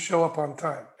you show up on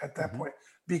time at that point,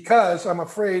 because I'm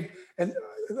afraid. And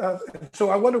so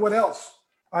I wonder what else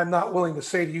I'm not willing to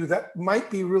say to you that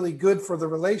might be really good for the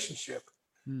relationship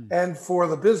and for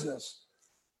the business.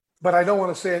 But I don't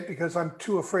want to say it because I'm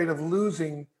too afraid of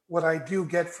losing what I do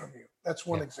get from you. That's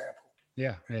one example.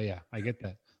 Yeah. I get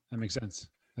that. That makes sense.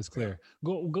 That's clear.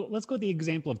 Go. Let's go with the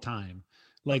example of time.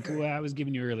 Like what I was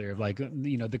giving you earlier, like,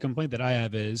 the complaint that I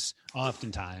have is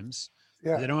oftentimes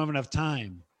they don't have enough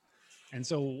time. And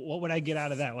so what would I get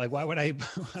out of that? Like, why would I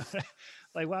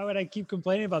keep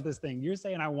complaining about this thing? You're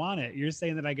saying I want it. You're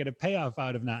saying that I get a payoff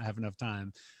out of not having enough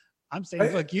time. I'm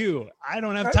saying, fuck you. I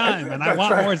don't have time and I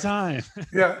want more time.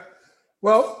 Yeah.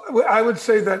 Well, I would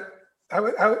say that I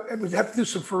would have to do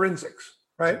some forensics,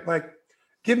 right? Like,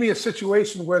 give me a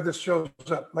situation where this shows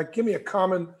up. Like, give me the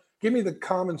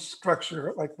common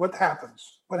structure. Like, what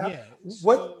happens? What happens?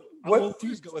 We'll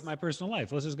just go with my personal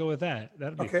life. Let's just go with that.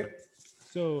 That'd be okay.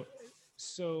 Fun.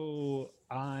 So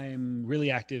I'm really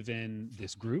active in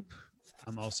this group.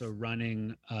 I'm also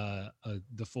running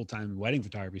the full-time wedding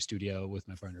photography studio with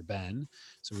my partner, Ben.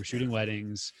 So we're shooting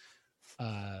weddings.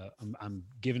 I'm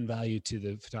giving value to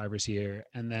the photographers here.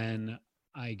 And then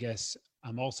I guess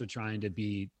I'm also trying to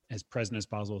be as present as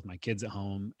possible with my kids at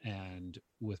home and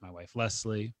with my wife,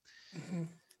 Leslie.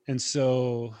 And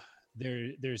so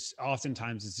there's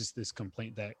oftentimes it's just this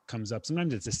complaint that comes up.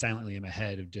 Sometimes it's just silently in my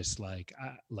head of just I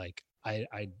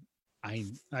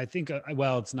think,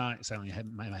 it's not silently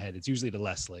in my head. It's usually to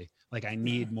Leslie. Like, I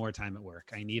need more time at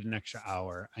work. I need an extra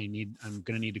hour. I'm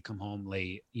going to need to come home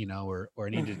late, or I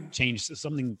need to change.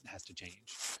 Something has to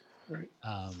change. Right.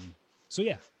 So,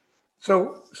 yeah.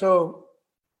 So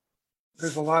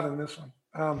there's a lot in this one.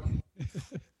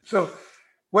 So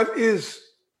what is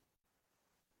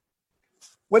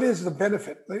the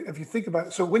benefit if you think about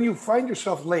it? So when you find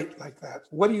yourself late like that,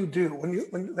 what do you do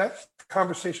when that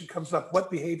conversation comes up?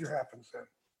 What behavior happens then?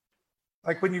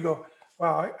 Like when you go,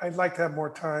 wow, I'd like to have more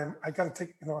time. I got to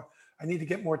take, I need to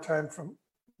get more time from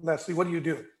Leslie. What do you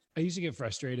do? I usually get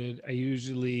frustrated. I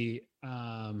usually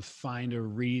find a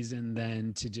reason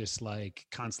then to just like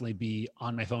constantly be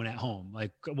on my phone at home.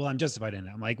 Like, well, I'm justified in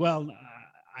it. I'm like,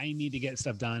 I need to get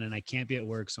stuff done and I can't be at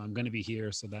work. So I'm going to be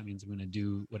here. So that means I'm going to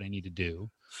do what I need to do.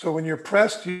 So when you're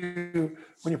pressed, when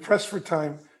you're pressed for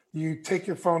time, you take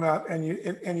your phone out and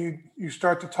you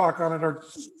start to talk on it or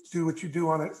do what you do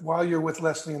on it while you're with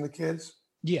Leslie and the kids.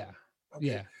 Yeah. Okay.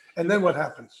 Yeah. And then what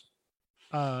happens?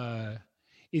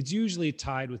 It's usually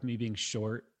tied with me being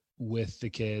short with the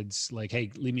kids, like,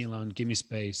 hey, leave me alone, give me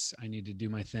space, I need to do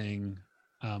my thing.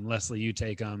 Leslie, you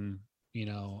take them,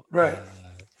 Right.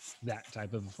 that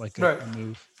type of like Right. a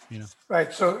move,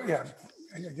 Right. So yeah,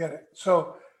 I get it.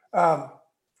 So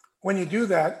when you do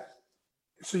that,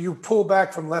 so you pull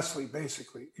back from Leslie,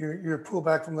 basically. You pull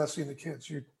back from Leslie and the kids.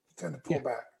 You tend to pull Yeah.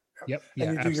 back. Yep. And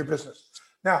Yeah, you do your absolutely. business.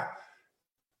 Now,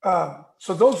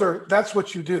 so that's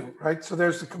what you do, right? So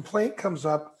there's the complaint comes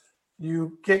up,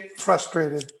 you get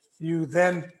frustrated, you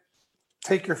then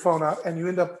take your phone out and you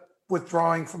end up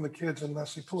withdrawing from the kids and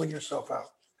Leslie, pulling yourself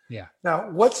out. Yeah. Now,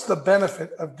 what's the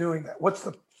benefit of doing that?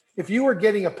 If you were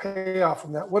getting a payoff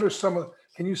from that,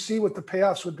 can you see what the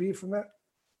payoffs would be from that?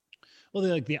 Well,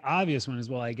 the obvious one is,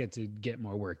 well, I get to get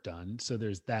more work done. So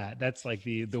there's that. That's like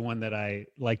the one that I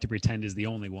like to pretend is the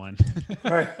only one.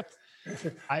 Right.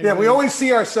 I Yeah, we really, always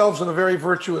see ourselves in a very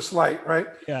virtuous light, right?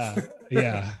 yeah,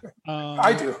 yeah.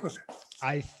 I do.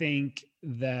 I think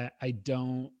that I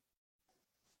don't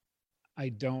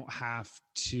have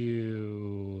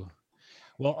to.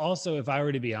 Well, also, if I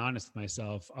were to be honest with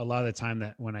myself, a lot of the time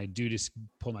that when I do just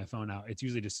pull my phone out, it's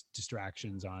usually just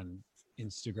distractions on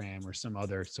Instagram or some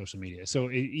other social media. So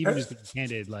even just being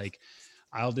candid, like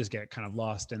I'll just get kind of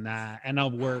lost in that, and I'll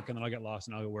work, and then I'll get lost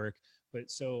and I'll go work. But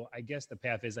so I guess the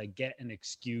path is I get an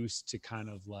excuse to kind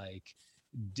of like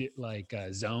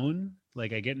zone.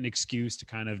 Like I get an excuse to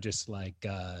kind of just like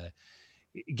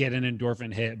get an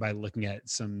endorphin hit by looking at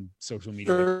some social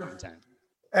media content.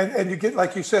 And you get,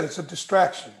 like you said, it's a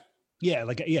distraction. Yeah,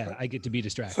 I get to be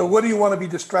distracted. So what do you want to be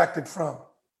distracted from?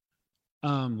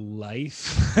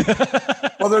 Life.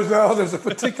 Well, there's a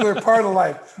particular part of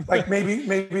life, like maybe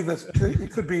you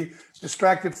could be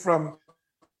distracted from,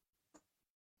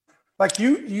 like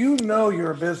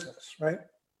your business, right?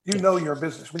 Your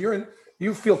business. When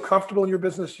you feel comfortable in your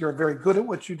business, you're very good at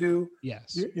what you do.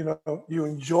 Yes. You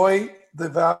enjoy the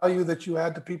value that you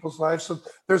add to people's lives. So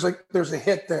there's a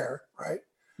hit there, right?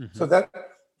 Mm-hmm. So that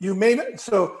you may not,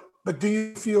 but do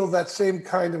you feel that same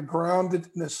kind of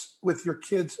groundedness with your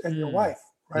kids and your wife,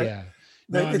 right? Yeah.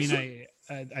 No, I mean,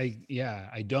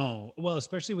 I don't. Well,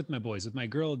 especially with my boys, with my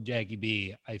girl Jackie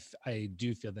B, I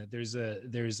do feel that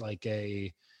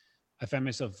I find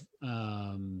myself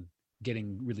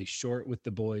getting really short with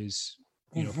the boys,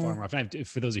 far more often.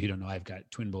 For those of you who don't know, I've got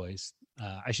twin boys.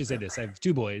 I should say this: I have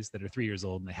two boys that are 3 years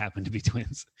old, and they happen to be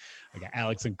twins. I got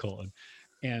Alex and Colin.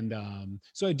 And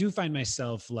so I do find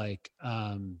myself like,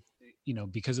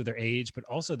 because of their age, but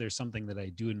also there's something that I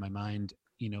do in my mind,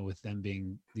 with them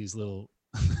being these little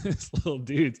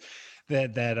dudes,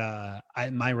 that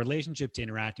my relationship to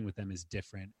interacting with them is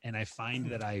different, and I find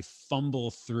that I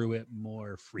fumble through it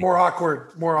more frequently.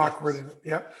 More awkward.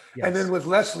 Yeah. Yes. And then with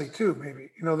Leslie too, maybe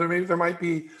there might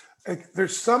be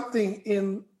there's something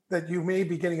in that you may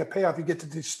be getting a payoff. You get to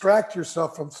distract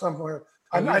yourself from somewhere.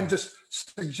 I'm just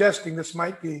suggesting this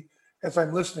might be, as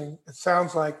I'm listening, it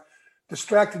sounds like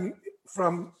distracting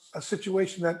from a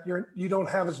situation that you don't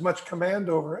have as much command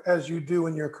over as you do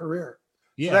in your career.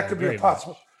 Yeah, so that could be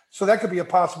possible. So that could be a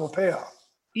possible payoff.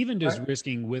 Even just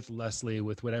risking with Leslie,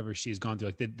 with whatever she's gone through,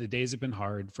 like the days have been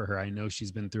hard for her. I know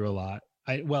she's been through a lot.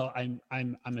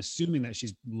 I'm assuming that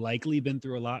she's likely been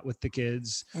through a lot with the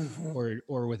kids,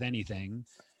 or with anything.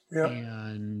 Yeah.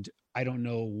 And I don't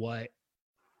know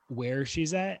where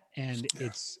she's at, and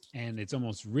it's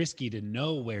almost risky to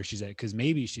know where she's at, because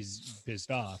maybe she's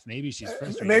pissed off, maybe she's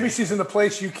frustrated, maybe she's in a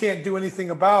place you can't do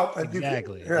anything about.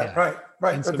 Exactly. Right.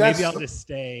 And so maybe I'll just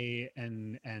stay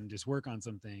and just work on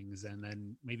some things, and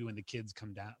then maybe when the kids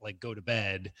come down, like go to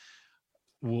bed,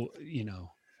 we'll.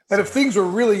 And if things are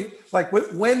really like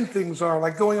when things are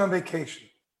like going on vacation,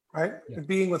 right? Yeah. And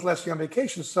being with Leslie on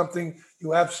vacation is something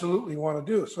you absolutely want to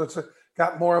do. So it's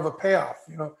got more of a payoff,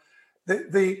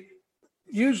 The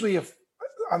usually, if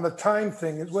on the time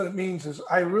thing, is what it means is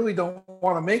I really don't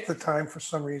want to make the time for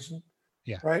some reason.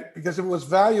 Yeah. Right. Because if it was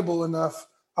valuable enough,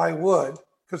 I would,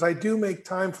 because I do make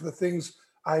time for the things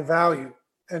I value.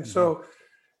 And so,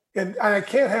 and I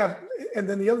can't have, and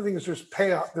then the other thing is there's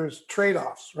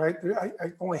trade-offs, right?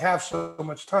 I only have so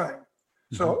much time.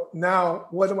 So now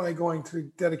what am I going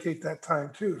to dedicate that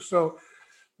time to? So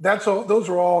those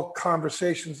are all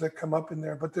conversations that come up in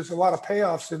there, but there's a lot of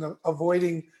payoffs in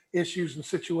avoiding issues and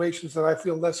situations that I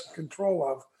feel less in control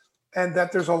of, and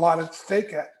that there's a lot at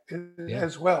stake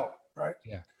as well. Right.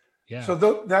 Yeah. Yeah. So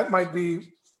that might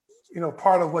be,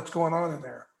 part of what's going on in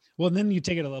there. Well, and then you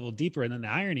take it a level deeper, and then the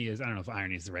irony is, I don't know if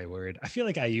irony is the right word. I feel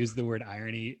like I use the word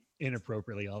irony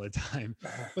inappropriately all the time,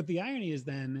 but the irony is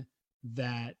then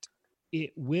that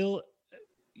it will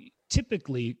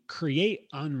typically create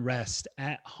unrest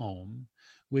at home,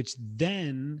 which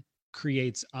then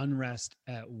creates unrest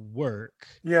at work.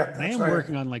 Yeah, and I am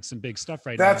working on like some big stuff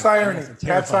right that's now. Irony.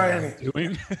 That's irony.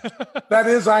 Doing. That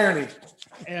is irony.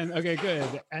 And okay,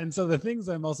 good. And so the things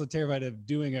I'm also terrified of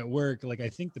doing at work, like I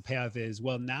think the payoff is,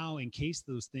 well, now in case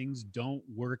those things don't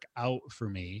work out for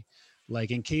me,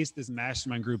 like in case this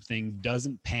mastermind group thing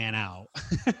doesn't pan out.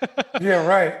 Yeah,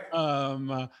 right.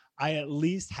 I at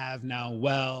least have now,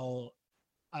 well,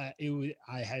 I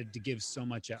had to give so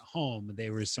much at home.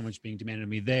 There was so much being demanded of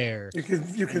me there. You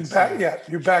can back. Yeah,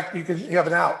 you're back. You have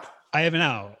an out. I have an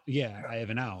out. Yeah, I have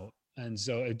an out. And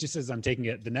so it just as I'm taking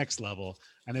it the next level,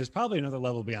 and there's probably another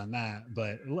level beyond that,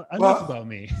 but enough about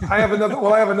me. I have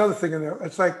another thing in there.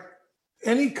 It's like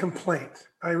any complaint,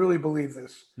 I really believe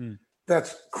this,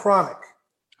 that's chronic.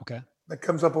 Okay. That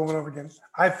comes up over and over again.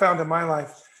 I found in my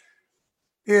life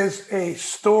is a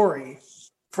story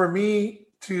for me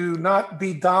to not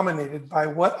be dominated by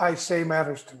what I say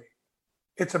matters to me.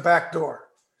 It's a back door.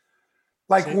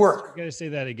 Like work. You got to say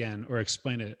that again or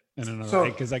explain it in another way,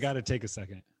 because I got to take a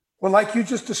second. Well, like you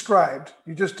just described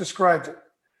it.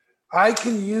 I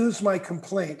can use my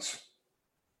complaints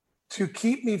to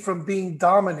keep me from being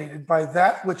dominated by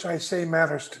that which I say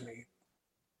matters to me.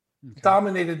 Okay.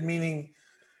 Dominated meaning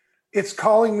it's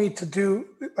calling me to do,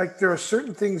 like there are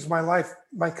certain things in my life,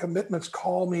 my commitments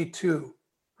call me to,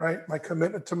 right? My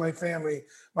commitment to my family,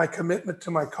 my commitment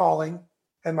to my calling,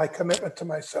 and my commitment to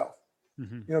myself,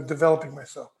 developing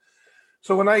myself.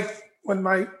 So when I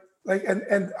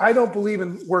don't believe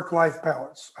in work-life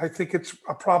balance. I think it's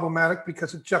problematic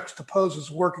because it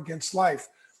juxtaposes work against life.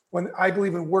 When I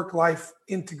believe in work-life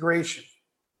integration.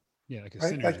 Yeah, like a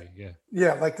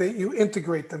synergy. You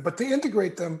integrate them. But to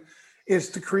integrate them is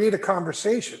to create a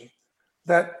conversation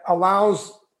that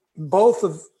allows both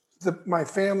of my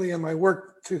family and my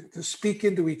work to speak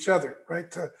into each other,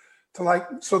 right?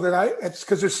 So that it's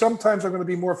because there's sometimes I'm going to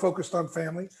be more focused on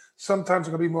family. Sometimes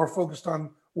I'm going to be more focused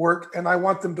on work, and I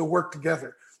want them to work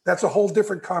together. That's a whole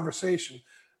different conversation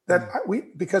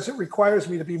because it requires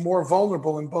me to be more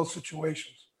vulnerable in both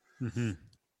situations. Mm-hmm.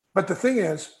 But the thing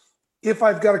is, if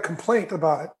I've got a complaint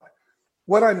about it,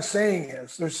 what I'm saying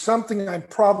is there's something I'm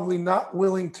probably not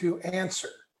willing to answer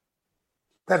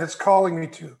that it's calling me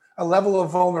to, a level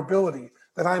of vulnerability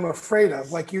that I'm afraid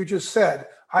of. Like you just said,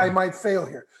 I might fail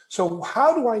here. So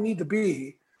how do I need to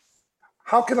be?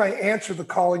 How can I answer the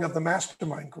calling of the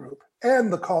mastermind group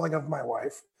and the calling of my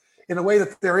wife in a way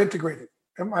that they're integrated,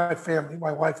 and my family,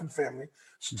 my wife and family,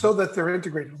 so that they're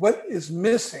integrated? What is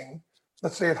missing,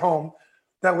 let's say at home,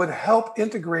 that would help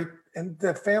integrate and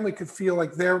that family could feel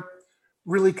like they're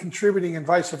really contributing and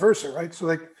vice versa, right? So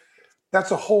like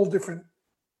that's a whole different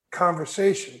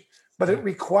conversation, but it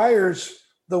requires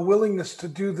the willingness to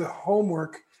do the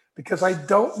homework because I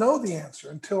don't know the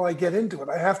answer until I get into it.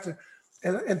 I have to,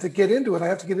 and to get into it, I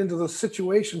have to get into those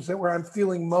situations where I'm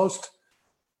feeling most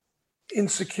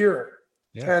insecure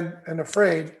and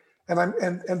afraid,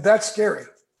 and that's scary,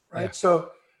 right? Yeah.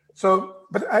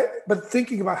 But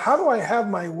thinking about how do I have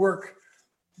my work,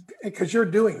 because you're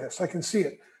doing this, I can see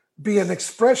it, be an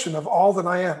expression of all that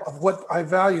I am, of what I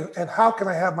value, and how can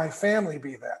I have my family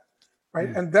be that, right?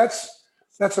 And that's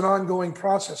an ongoing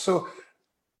process. So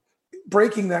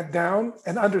breaking that down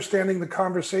and understanding the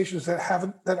conversations that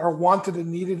are wanted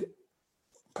and needed,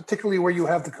 particularly where you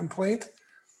have the complaint,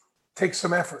 takes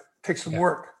some effort, takes some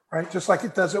work, right? Just like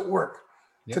it does at work.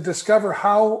 To discover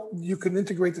how you can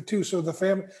integrate the two. So the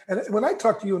family, and when I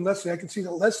talk to you and Leslie, I can see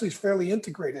that Leslie's fairly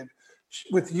integrated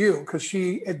with you because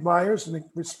she admires and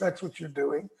respects what you're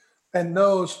doing and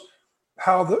knows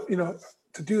how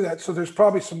to do that. So there's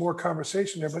probably some more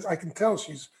conversation there, but I can tell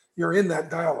you're in that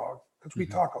dialogue because we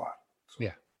talk a lot. So,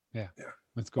 yeah.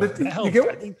 That's cool. That helps.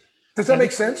 Does that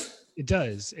make sense? It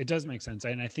does. It does make sense.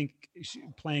 And I think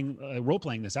role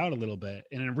playing this out a little bit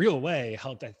in a real way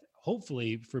helped.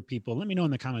 Hopefully for people, let me know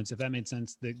in the comments if that made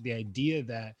sense. The idea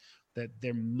that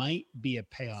there might be a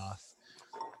payoff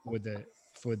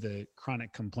for the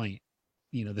chronic complaint,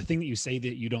 the thing that you say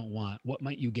that you don't want, what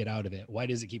might you get out of it? Why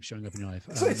does it keep showing up in your life?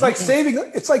 It's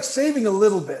like saving a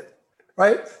little bit,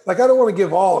 right? Like I don't want to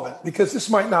give all of it because this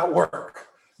might not work.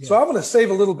 Yeah. So I'm going to save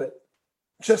a little bit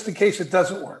just in case it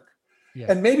doesn't work. Yeah.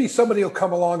 And maybe somebody will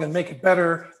come along and make it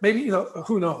better. Maybe,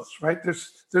 who knows, right?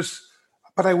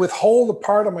 But I withhold a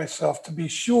part of myself to be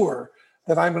sure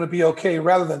that I'm going to be okay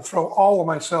rather than throw all of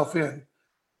myself in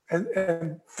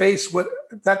and face but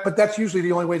that's usually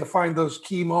the only way to find those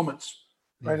key moments,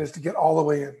 right? Is to get all the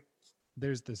way in.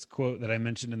 There's this quote that I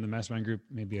mentioned in the mastermind group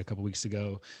maybe a couple of weeks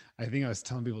ago. I think I was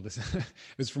telling people this, it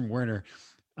was from Werner.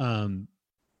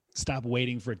 Stop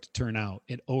waiting for it to turn out.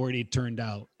 It already turned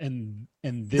out. And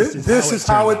this is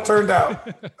how it turned out.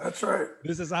 That's right.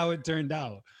 This is how it turned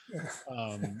out.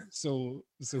 So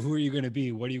who are you going to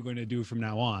be? What are you going to do from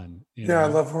now on? I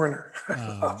love Werner.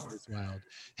 It's wild.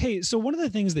 Hey, so one of the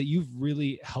things that you've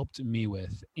really helped me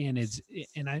with, I'm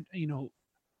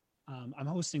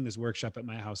hosting this workshop at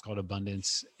my house called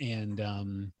Abundance.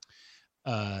 And,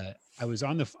 I was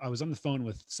on the phone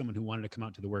with someone who wanted to come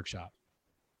out to the workshop,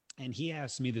 and he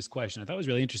asked me this question. I thought it was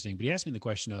really interesting, but he asked me the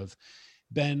question of,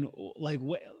 Ben, like,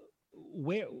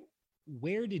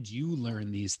 where did you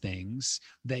learn these things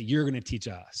that you're going to teach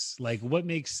us? Like, what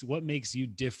makes you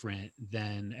different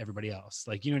than everybody else?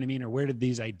 Like, you know what I mean? Or where did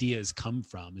these ideas come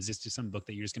from? Is this just some book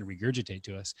that you're just going to regurgitate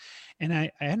to us? And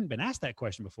I hadn't been asked that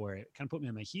question before. It kind of put me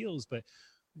on my heels, but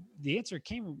the answer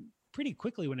came pretty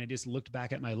quickly when I just looked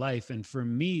back at my life. And for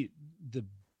me, the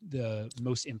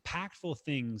most impactful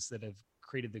things that have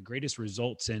created the greatest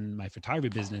results in my photography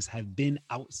business have been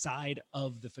outside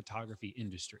of the photography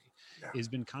industry. It's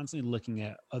been constantly looking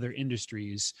at other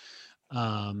industries,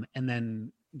 and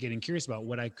then getting curious about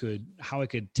how I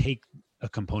could take a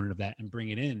component of that and bring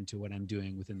it into what I'm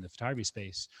doing within the photography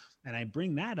space. And I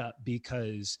bring that up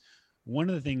because one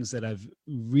of the things that I've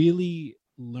really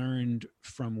learned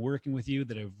from working with you,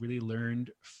 that I've really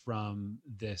learned from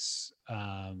this,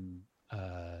 I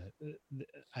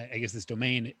guess this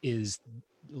domain, is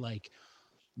like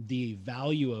the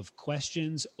value of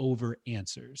questions over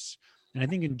answers. And I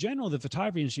think in general, the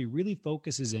photography industry really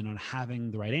focuses in on having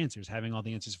the right answers, having all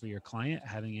the answers for your client,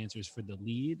 having answers for the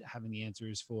lead, having the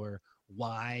answers for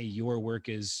why your work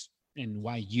is and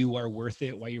why you are worth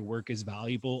it, why your work is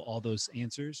valuable, all those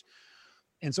answers.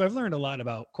 And so I've learned a lot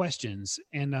about questions,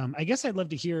 and I guess I'd love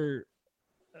to hear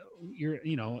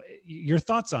your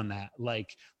thoughts on that.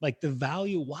 Like the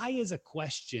value, why is a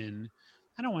question,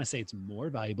 I don't want to say it's more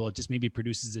valuable, it just maybe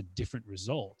produces a different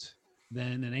result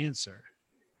than an answer.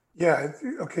 Yeah.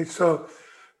 Okay. So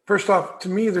first off, to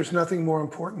me, there's nothing more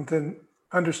important than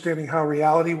understanding how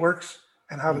reality works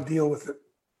and how to deal with it.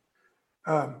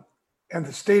 And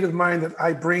the state of mind that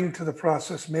I bring to the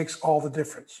process makes all the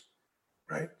difference.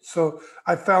 Right. So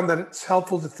I found that it's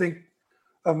helpful to think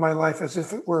of my life as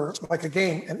if it were like a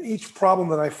game, and each problem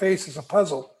that I face is a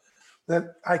puzzle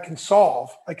that I can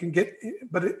solve. I can get,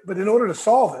 but in order to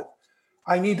solve it,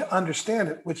 I need to understand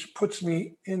it, which puts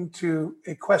me into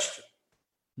a question.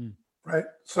 Right.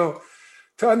 So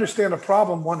to understand a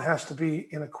problem, one has to be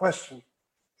in a question.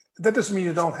 That doesn't mean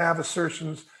you don't have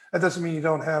assertions. That doesn't mean you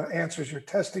don't have answers you're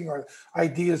testing or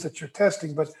ideas that you're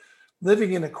testing, but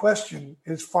living in a question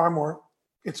is far more,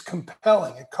 it's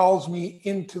compelling. It calls me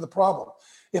into the problem.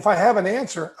 If I have an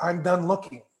answer, I'm done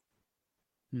looking.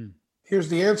 Here's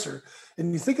the answer.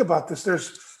 And you think about this,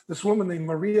 there's this woman named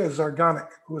Maria Zarganik,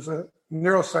 who was a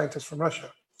neuroscientist from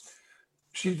Russia.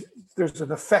 There's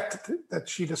an effect that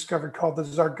she discovered called the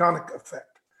Zarganik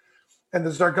effect. And the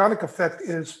Zarganik effect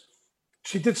is,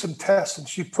 she did some tests, and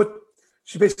she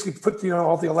basically put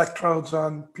all the electrodes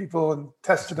on people and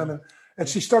tested them, and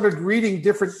she started reading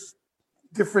different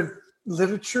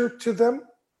literature to them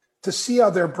to see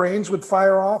how their brains would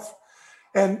fire off.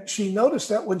 And she noticed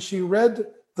that when she read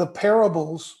the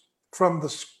parables from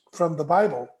the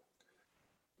Bible,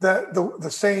 that the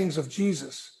sayings of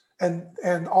Jesus,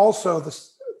 and also the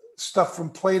stuff from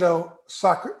Plato,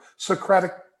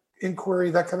 Socratic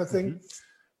inquiry, that kind of thing,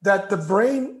 that the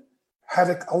brain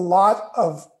had a lot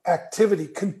of activity,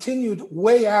 continued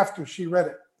way after she read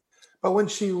it. But when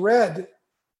she read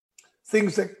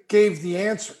things that gave the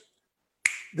answer,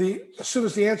 as soon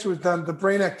as the answer was done, the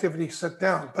brain activity set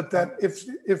down. But that if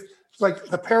like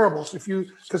the parables,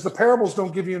 because the parables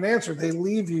don't give you an answer, they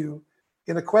leave you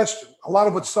in a question. A lot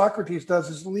of what Socrates does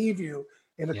is leave you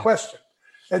in a question.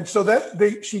 And so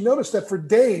she noticed that for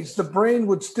days, the brain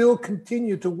would still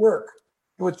continue to work.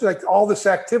 It was like all this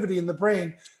activity in the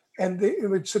brain, and they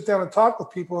would sit down and talk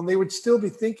with people, and they would still be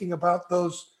thinking about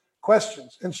those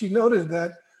questions. And she noted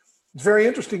that it's very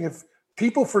interesting. If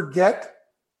people forget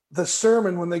the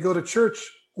sermon when they go to church,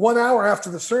 1 hour after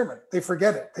the sermon, they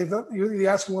forget it. You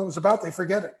ask them what it was about, they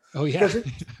forget it. Oh yeah.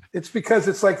 Because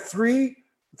it's like 3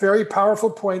 very powerful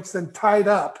points then tied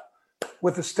up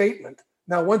with a statement.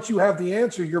 Now, once you have the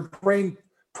answer, your brain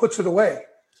puts it away.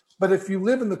 But if you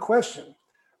live in the question,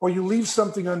 or you leave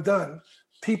something undone,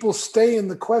 people stay in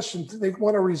the question. They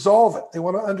want to resolve it. They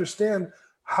want to understand,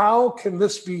 how can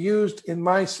this be used in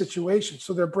my situation?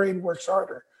 So their brain works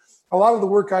harder. A lot of the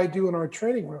work I do in our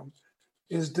training room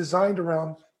is designed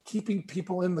around keeping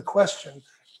people in the question,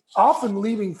 often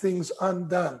leaving things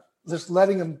undone, just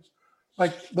letting them,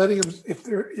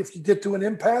 if you get to an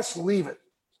impasse, leave it.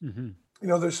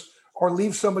 or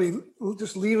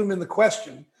just leave them in the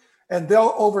question. And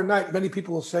they'll overnight, many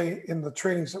people will say in the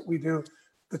trainings that we do,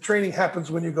 the training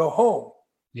happens when you go home.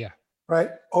 Yeah. Right?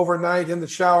 Overnight in the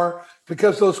shower,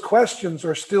 because those questions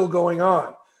are still going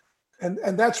on.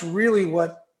 And that's really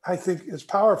what I think is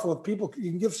powerful. If people, you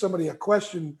can give somebody a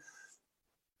question,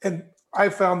 and I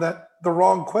found that the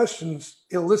wrong questions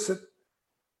elicit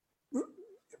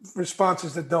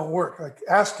responses that don't work. Like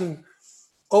asking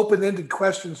open-ended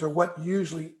questions are what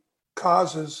usually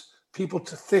causes people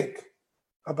to think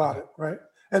about it, right?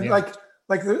 And like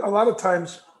a lot of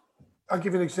times, I'll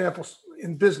give you an example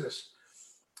in business.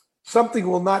 Something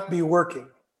will not be working.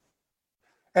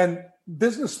 And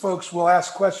business folks will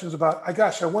ask questions about,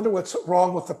 I wonder what's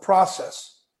wrong with the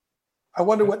process. I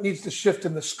wonder what needs to shift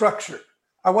in the structure.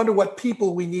 I wonder what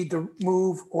people we need to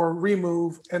move or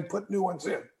remove and put new ones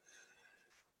in.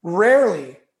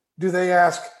 Rarely do they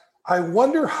ask, I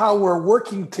wonder how we're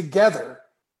working together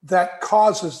that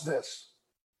causes this.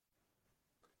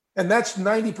 And that's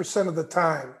 90% of the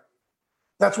time.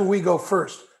 That's where we go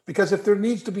first. Because if there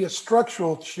needs to be a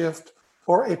structural shift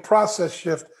or a process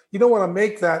shift, you don't want to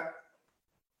make that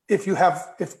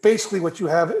if basically what you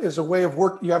have is a way of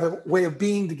work, you have a way of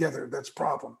being together that's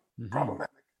problematic,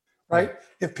 right?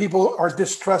 Yeah. If people are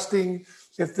distrusting,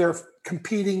 if they're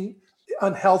competing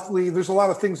unhealthily, there's a lot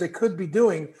of things they could be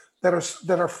doing that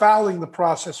are fouling the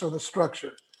process or the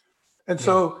structure. And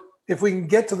so if we can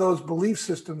get to those belief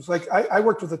systems, like I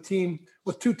worked with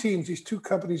two teams, these two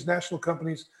companies, national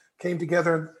companies, came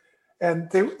together, and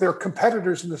they're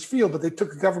competitors in this field, but they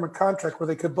took a government contract where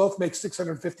they could both make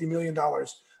 $650 million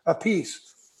a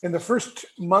piece. In the first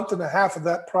month and a half of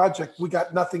that project, we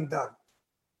got nothing done.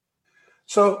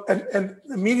 So, and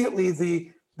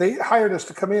immediately they hired us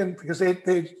to come in because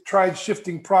they tried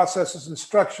shifting processes and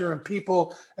structure and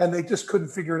people, and they just couldn't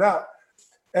figure it out.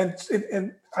 And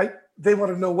they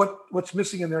want to know what's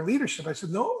missing in their leadership. I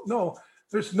said, no,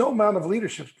 there's no amount of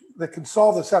leadership that can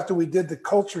solve this. After we did the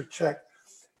culture check,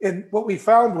 and what we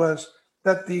found was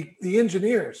that the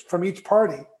engineers from each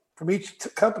party, from each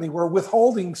company, were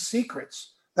withholding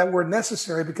secrets that were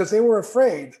necessary because they were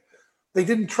afraid. They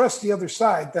didn't trust the other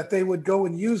side that they would go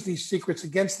and use these secrets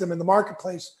against them in the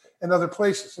marketplace and other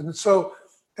places.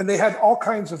 And they had all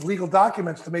kinds of legal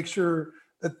documents to make sure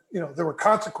that there were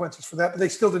consequences for that, but they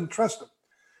still didn't trust them.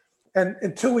 And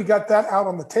until we got that out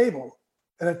on the table,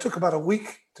 and it took about a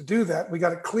week to do that, we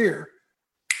got it clear,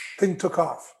 thing took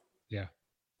off. Yeah.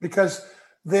 Because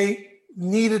they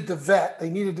needed to vet, they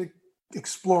needed to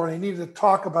explore, they needed to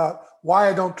talk about why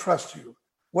I don't trust you,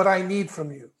 what I need from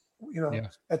you,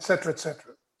 et cetera, et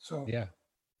cetera. So yeah,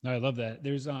 no, I love that.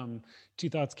 There's two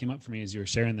thoughts came up for me as you were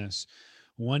sharing this.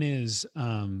 One is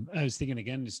I was thinking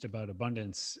again just about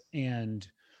abundance, and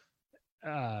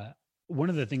one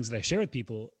of the things that I share with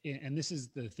people, and this is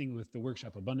the thing with the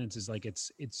workshop abundance, is like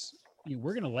it's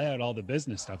we're going to lay out all the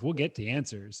business stuff. We'll get to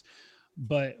answers,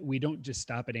 but we don't just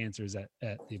stop at answers at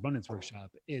the abundance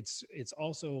workshop. It's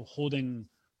also holding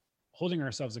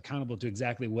ourselves accountable to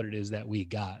exactly what it is that we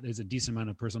got. There's a decent amount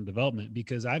of personal development,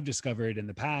 because I've discovered in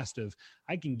the past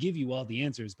I can give you all the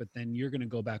answers, but then you're going to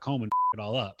go back home and it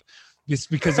all up. It's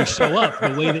because you show up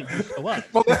the way that you show up.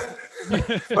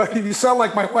 Well, you sound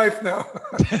like my wife now.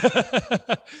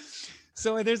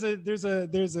 So there's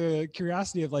a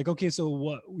curiosity of like, okay, so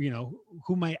what,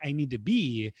 who might I need to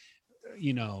be,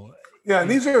 Yeah, and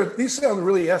these sound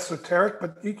really esoteric,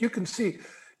 but you can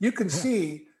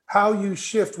see how you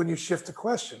shift when you shift a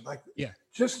question. Like,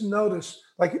 just notice,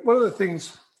 like one of the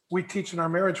things we teach in our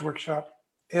marriage workshop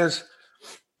is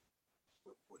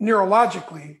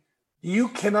neurologically, you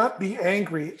cannot be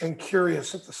angry and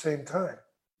curious at the same time,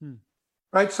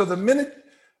 right? So the minute,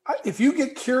 if you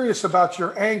get curious about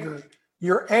your anger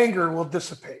will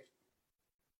dissipate.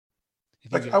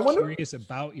 If you get curious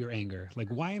about your anger, like,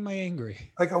 why am I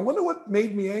angry? Like, I wonder what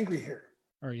made me angry here.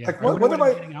 Or like, what am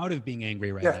I getting out of being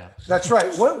angry right now? That's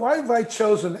right. Why have I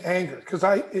chosen anger? Because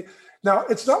now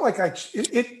it's not like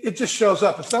it just shows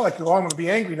up. It's not like, oh, I'm going to be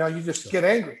angry now. You just get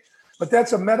angry. But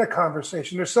that's a meta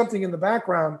conversation. There's something in the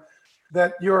background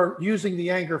that you're using the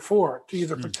anger for, to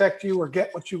either protect you or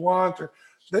get what you want,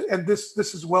 and this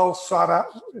is well sought out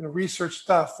research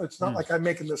stuff. It's not like I'm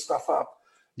making this stuff up.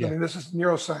 I mean, this is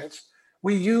neuroscience.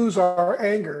 We use our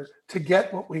anger to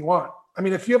get what we want. I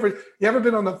mean, if you ever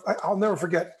been I'll never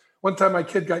forget one time my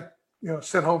kid got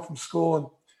sent home from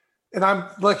school, and I'm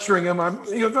lecturing him. And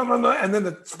then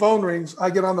the phone rings. I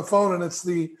get on the phone, and it's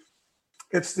the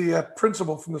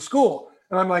principal from the school,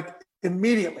 and I'm like,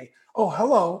 immediately, oh,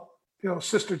 hello,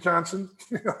 Sister Johnson.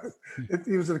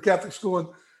 He was at a Catholic school, and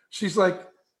she's like,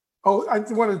 Oh, I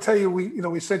wanted to tell you,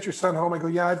 we sent your son home. I go,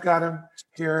 yeah, I've got him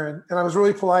here. And I was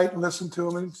really polite and listened to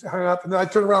him and hung up. And then I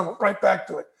turned around, went right back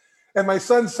to it. And my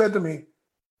son said to me,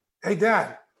 hey,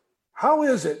 Dad, how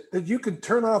is it that you could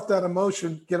turn off that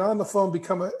emotion, get on the phone,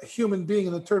 become a human being,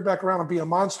 and then turn back around and be a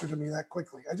monster to me that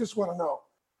quickly? I just want to know.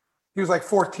 He was like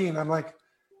 14. I'm like,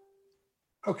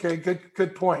 okay,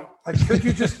 good point. Like,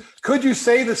 could you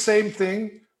say the same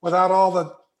thing without all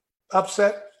the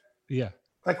upset? Yeah.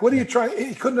 Like, what are you trying?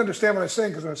 He couldn't understand what I was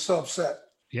saying because I was so upset.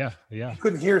 Yeah. Yeah. He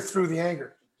couldn't hear through the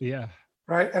anger. Yeah.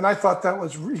 Right. And I thought that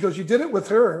was, he goes, you did it with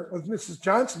her, with Mrs.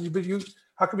 Johnson. But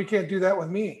how come you can't do that with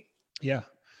me? Yeah.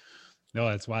 No,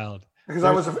 that's wild.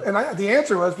 Because the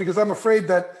answer was because I'm afraid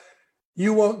that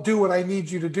you won't do what I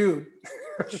need you to do.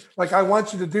 Like, I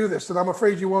want you to do this and I'm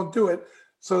afraid you won't do it.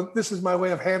 So this is my way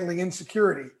of handling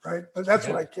insecurity. Right. But that's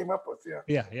what I came up with. Yeah.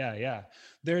 Yeah. Yeah. Yeah.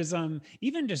 There's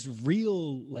even just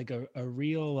real, like a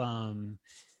real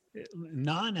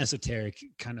non-esoteric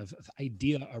kind of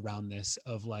idea around this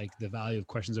of like the value of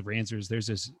questions over answers. There's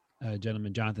this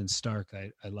gentleman, Jonathan Stark.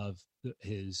 I love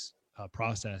his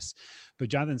process, but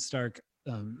Jonathan Stark,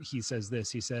 he says this,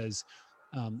 he says,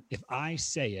 if I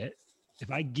say it,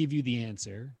 if I give you the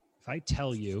answer, if I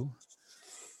tell you,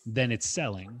 then it's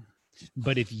selling.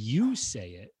 But if you say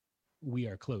it, we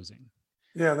are closing.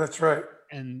 Yeah, that's right.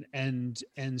 And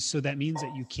so that means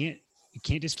that you can't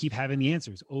just keep having the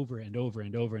answers over and over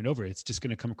and over and over. It's just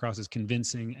going to come across as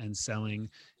convincing and selling.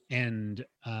 And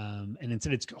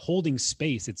instead it's holding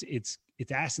space. It's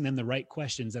asking them the right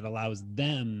questions that allows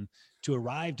them to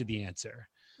arrive to the answer.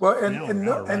 Well,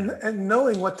 and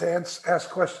knowing what to ask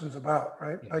questions about,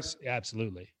 right? Yes, like,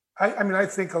 absolutely. I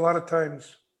think a lot of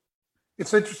times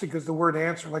it's interesting because the word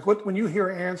answer, like when you hear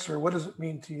answer, what does it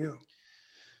mean to you?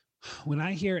 When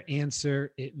I hear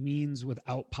answer, it means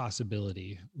without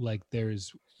possibility. Like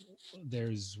there's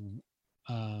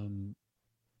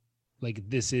like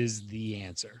this is the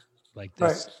answer. Like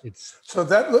this, right. It's so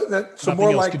that so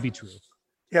more like could be true.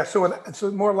 Yeah.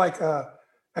 So more like a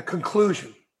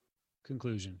conclusion.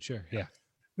 Conclusion. Sure. Yeah.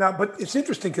 Now, but it's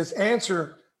interesting because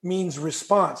answer means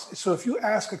response. So if you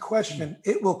ask a question,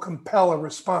 it will compel a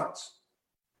response.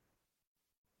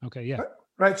 Okay. Yeah.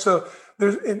 Right. So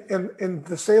there's in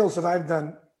the sales that I've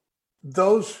done,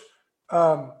 those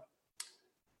like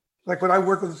when I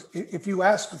work with, if you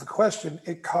ask the question,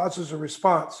 it causes a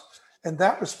response, and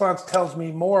that response tells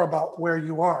me more about where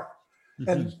you are.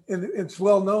 Mm-hmm. And it's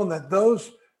well known that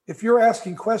if you're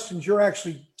asking questions,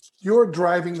 you're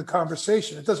driving the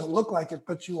conversation. It doesn't look like it,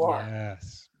 but you are.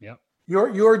 Yes. Yep.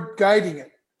 You're guiding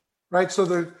it, right? So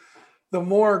the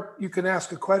more you can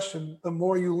ask a question, the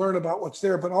more you learn about what's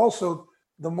there, but also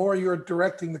the more you're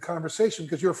directing the conversation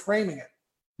because you're framing it.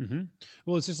 Mm-hmm.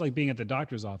 Well, it's just like being at the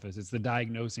doctor's office. It's the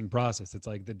diagnosing process. It's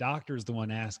like the doctor's the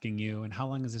one asking you, and how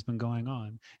long has this been going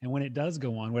on? And when it does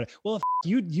go on,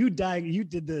 you did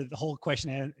the whole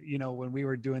question, when we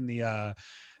were doing that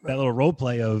little role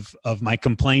play of my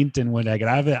complaint and when I got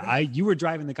out of it, you were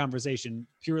driving the conversation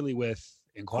purely with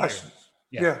inquiry. Questions.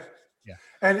 Yeah.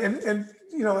 And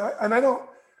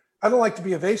I don't like to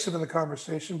be evasive in the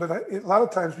conversation, but a lot of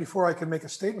times before I can make a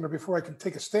statement or before I can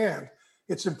take a stand,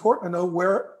 it's important to know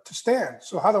where to stand.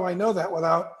 So how do I know that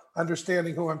without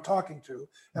understanding who I'm talking to?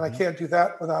 And I can't do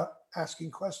that without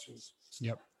asking questions.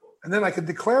 Yep. And then I can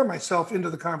declare myself into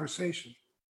the conversation.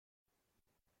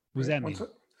 What does that mean?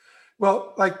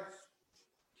 Well, like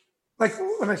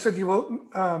when I said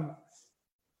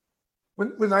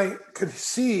when I could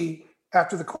see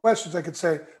after the questions, I could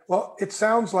say, well, it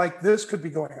sounds like this could be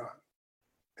going on.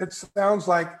 It sounds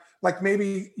like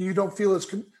maybe you don't feel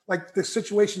like the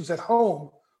situations at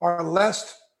home are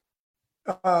less.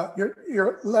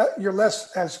 You're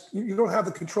less as you don't have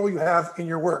the control you have in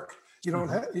your work. You don't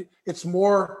have. It's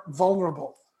more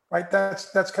vulnerable, right?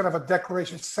 That's kind of a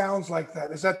declaration. It sounds like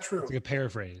that. Is that true? It's like a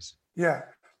paraphrase. Yeah,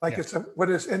 it's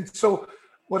and so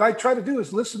what I try to do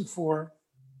is listen for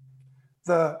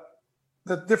the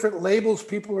different labels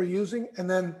people are using, and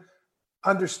then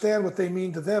understand what they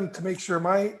mean to them to make sure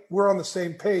we're on the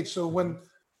same page. So when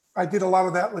I did a lot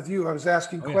of that with you, I was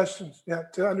asking questions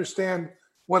to understand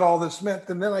what all this meant.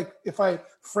 And then if I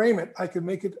frame it, I can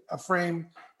make it a frame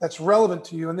that's relevant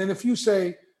to you. And then if you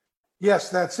say, yes,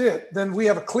 that's it, then we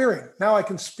have a clearing. Now I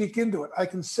can speak into it. I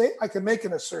can make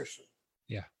an assertion.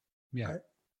 Yeah. Yeah. Right?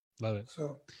 Love it.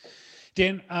 So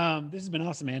Dan, this has been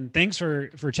awesome, man. Thanks for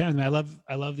chatting with me.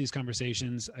 I love these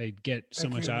conversations. I get so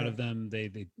much out of them.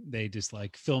 They just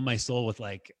like fill my soul with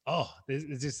like,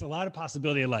 there's just a lot of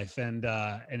possibility in life. And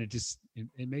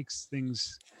it makes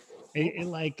things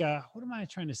what am I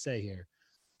trying to say here?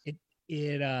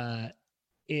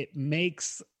 It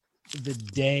makes the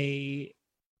day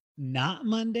not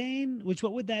mundane,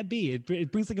 what would that be?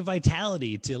 It brings like a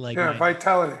vitality to like. Yeah,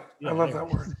 vitality. I love that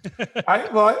word.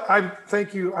 I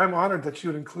thank you. I'm honored that you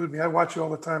would include me. I watch you all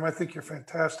the time. I think you're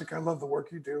fantastic. I love the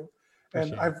work you do.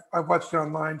 And I've watched you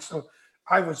online. So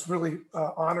I was really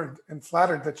honored and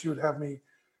flattered that you would have me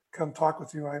come talk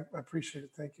with you. I appreciate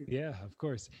it. Thank you. Yeah, of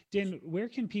course. Dan, where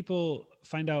can people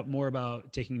find out more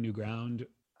about Taking New Ground?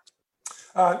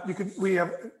 We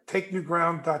have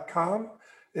takenewground.com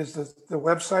is the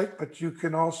website, but you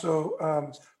can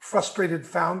also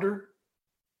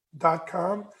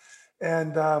frustratedfounder.com,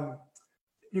 and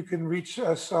you can reach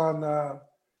us on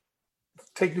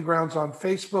Take New Grounds on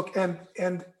Facebook and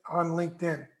on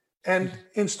LinkedIn and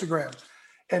Instagram.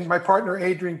 And my partner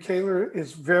Adrian Kaler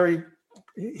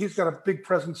he's got a big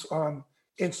presence on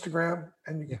Instagram,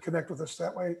 and you can connect with us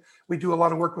that way. We do a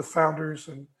lot of work with founders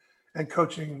and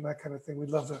coaching and that kind of thing. We'd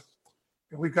love to.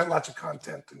 We've got lots of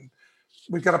content, and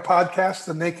we've got a podcast,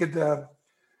 the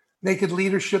Naked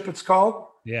Leadership, it's called.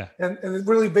 Yeah. And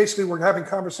really, basically, we're having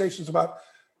conversations about,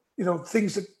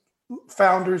 things that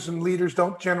founders and leaders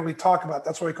don't generally talk about.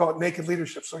 That's why we call it Naked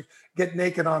Leadership. So get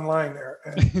naked online there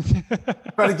and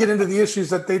try to get into the issues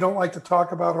that they don't like to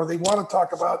talk about, or they want to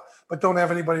talk about, but don't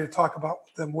have anybody to talk about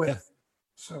them with. Yeah.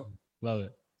 So love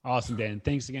it. Awesome, Dan.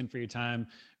 Thanks again for your time.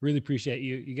 Really appreciate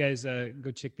you. You guys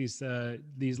go check these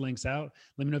links out.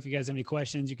 Let me know if you guys have any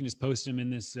questions. You can just post them in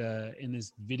this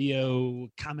video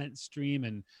comment stream,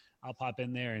 and I'll pop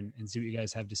in there and see what you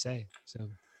guys have to say. So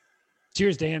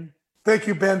cheers, Dan. Thank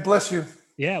you, Ben. Bless you.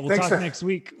 Yeah, we'll talk next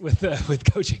week with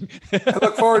coaching. I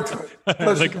look forward to it.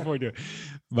 Looking forward to it.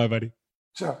 Bye, buddy.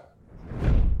 Ciao.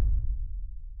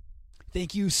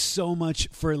 Thank you so much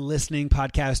for listening,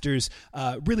 podcasters.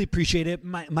 Really appreciate it.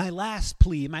 My last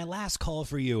plea, my last call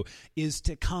for you is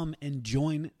to come and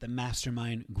join the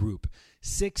mastermind group.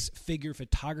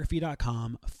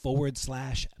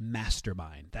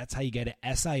 sixfigurephotography.com/mastermind. That's how you get it.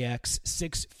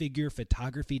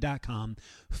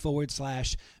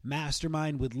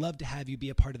 sixfigurephotography.com/mastermind. Would love to have you be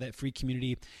a part of that free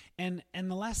community. And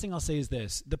the last thing I'll say is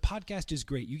this: the podcast is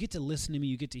great. You get to listen to me.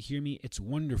 You get to hear me. It's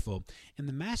wonderful. In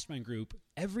the mastermind group,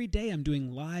 every day I'm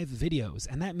doing live videos.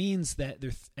 And that means that they're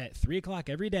at 3:00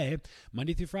 every day,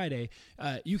 Monday through Friday.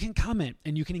 You can comment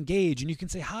and you can engage and you can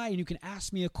say hi and you can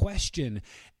ask me a question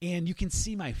and you can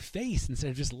see my face instead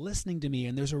of just listening to me.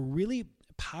 And there's a really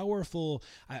powerful,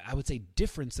 I would say,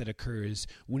 difference that occurs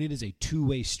when it is a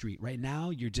two-way street. Right now,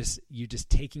 you're just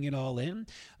taking it all in.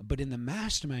 But in the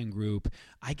mastermind group,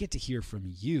 I get to hear from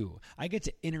you. I get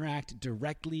to interact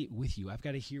directly with you. I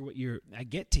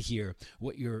get to hear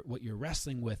what you're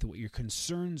wrestling with, what your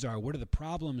concerns are. What are the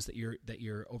problems that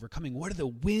you're overcoming? What are the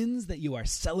wins that you are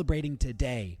celebrating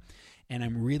today? And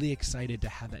I'm really excited to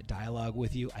have that dialogue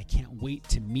with you. I can't wait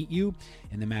to meet you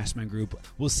in the mastermind group.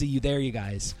 We'll see you there, you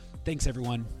guys. Thanks,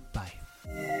 everyone. Bye.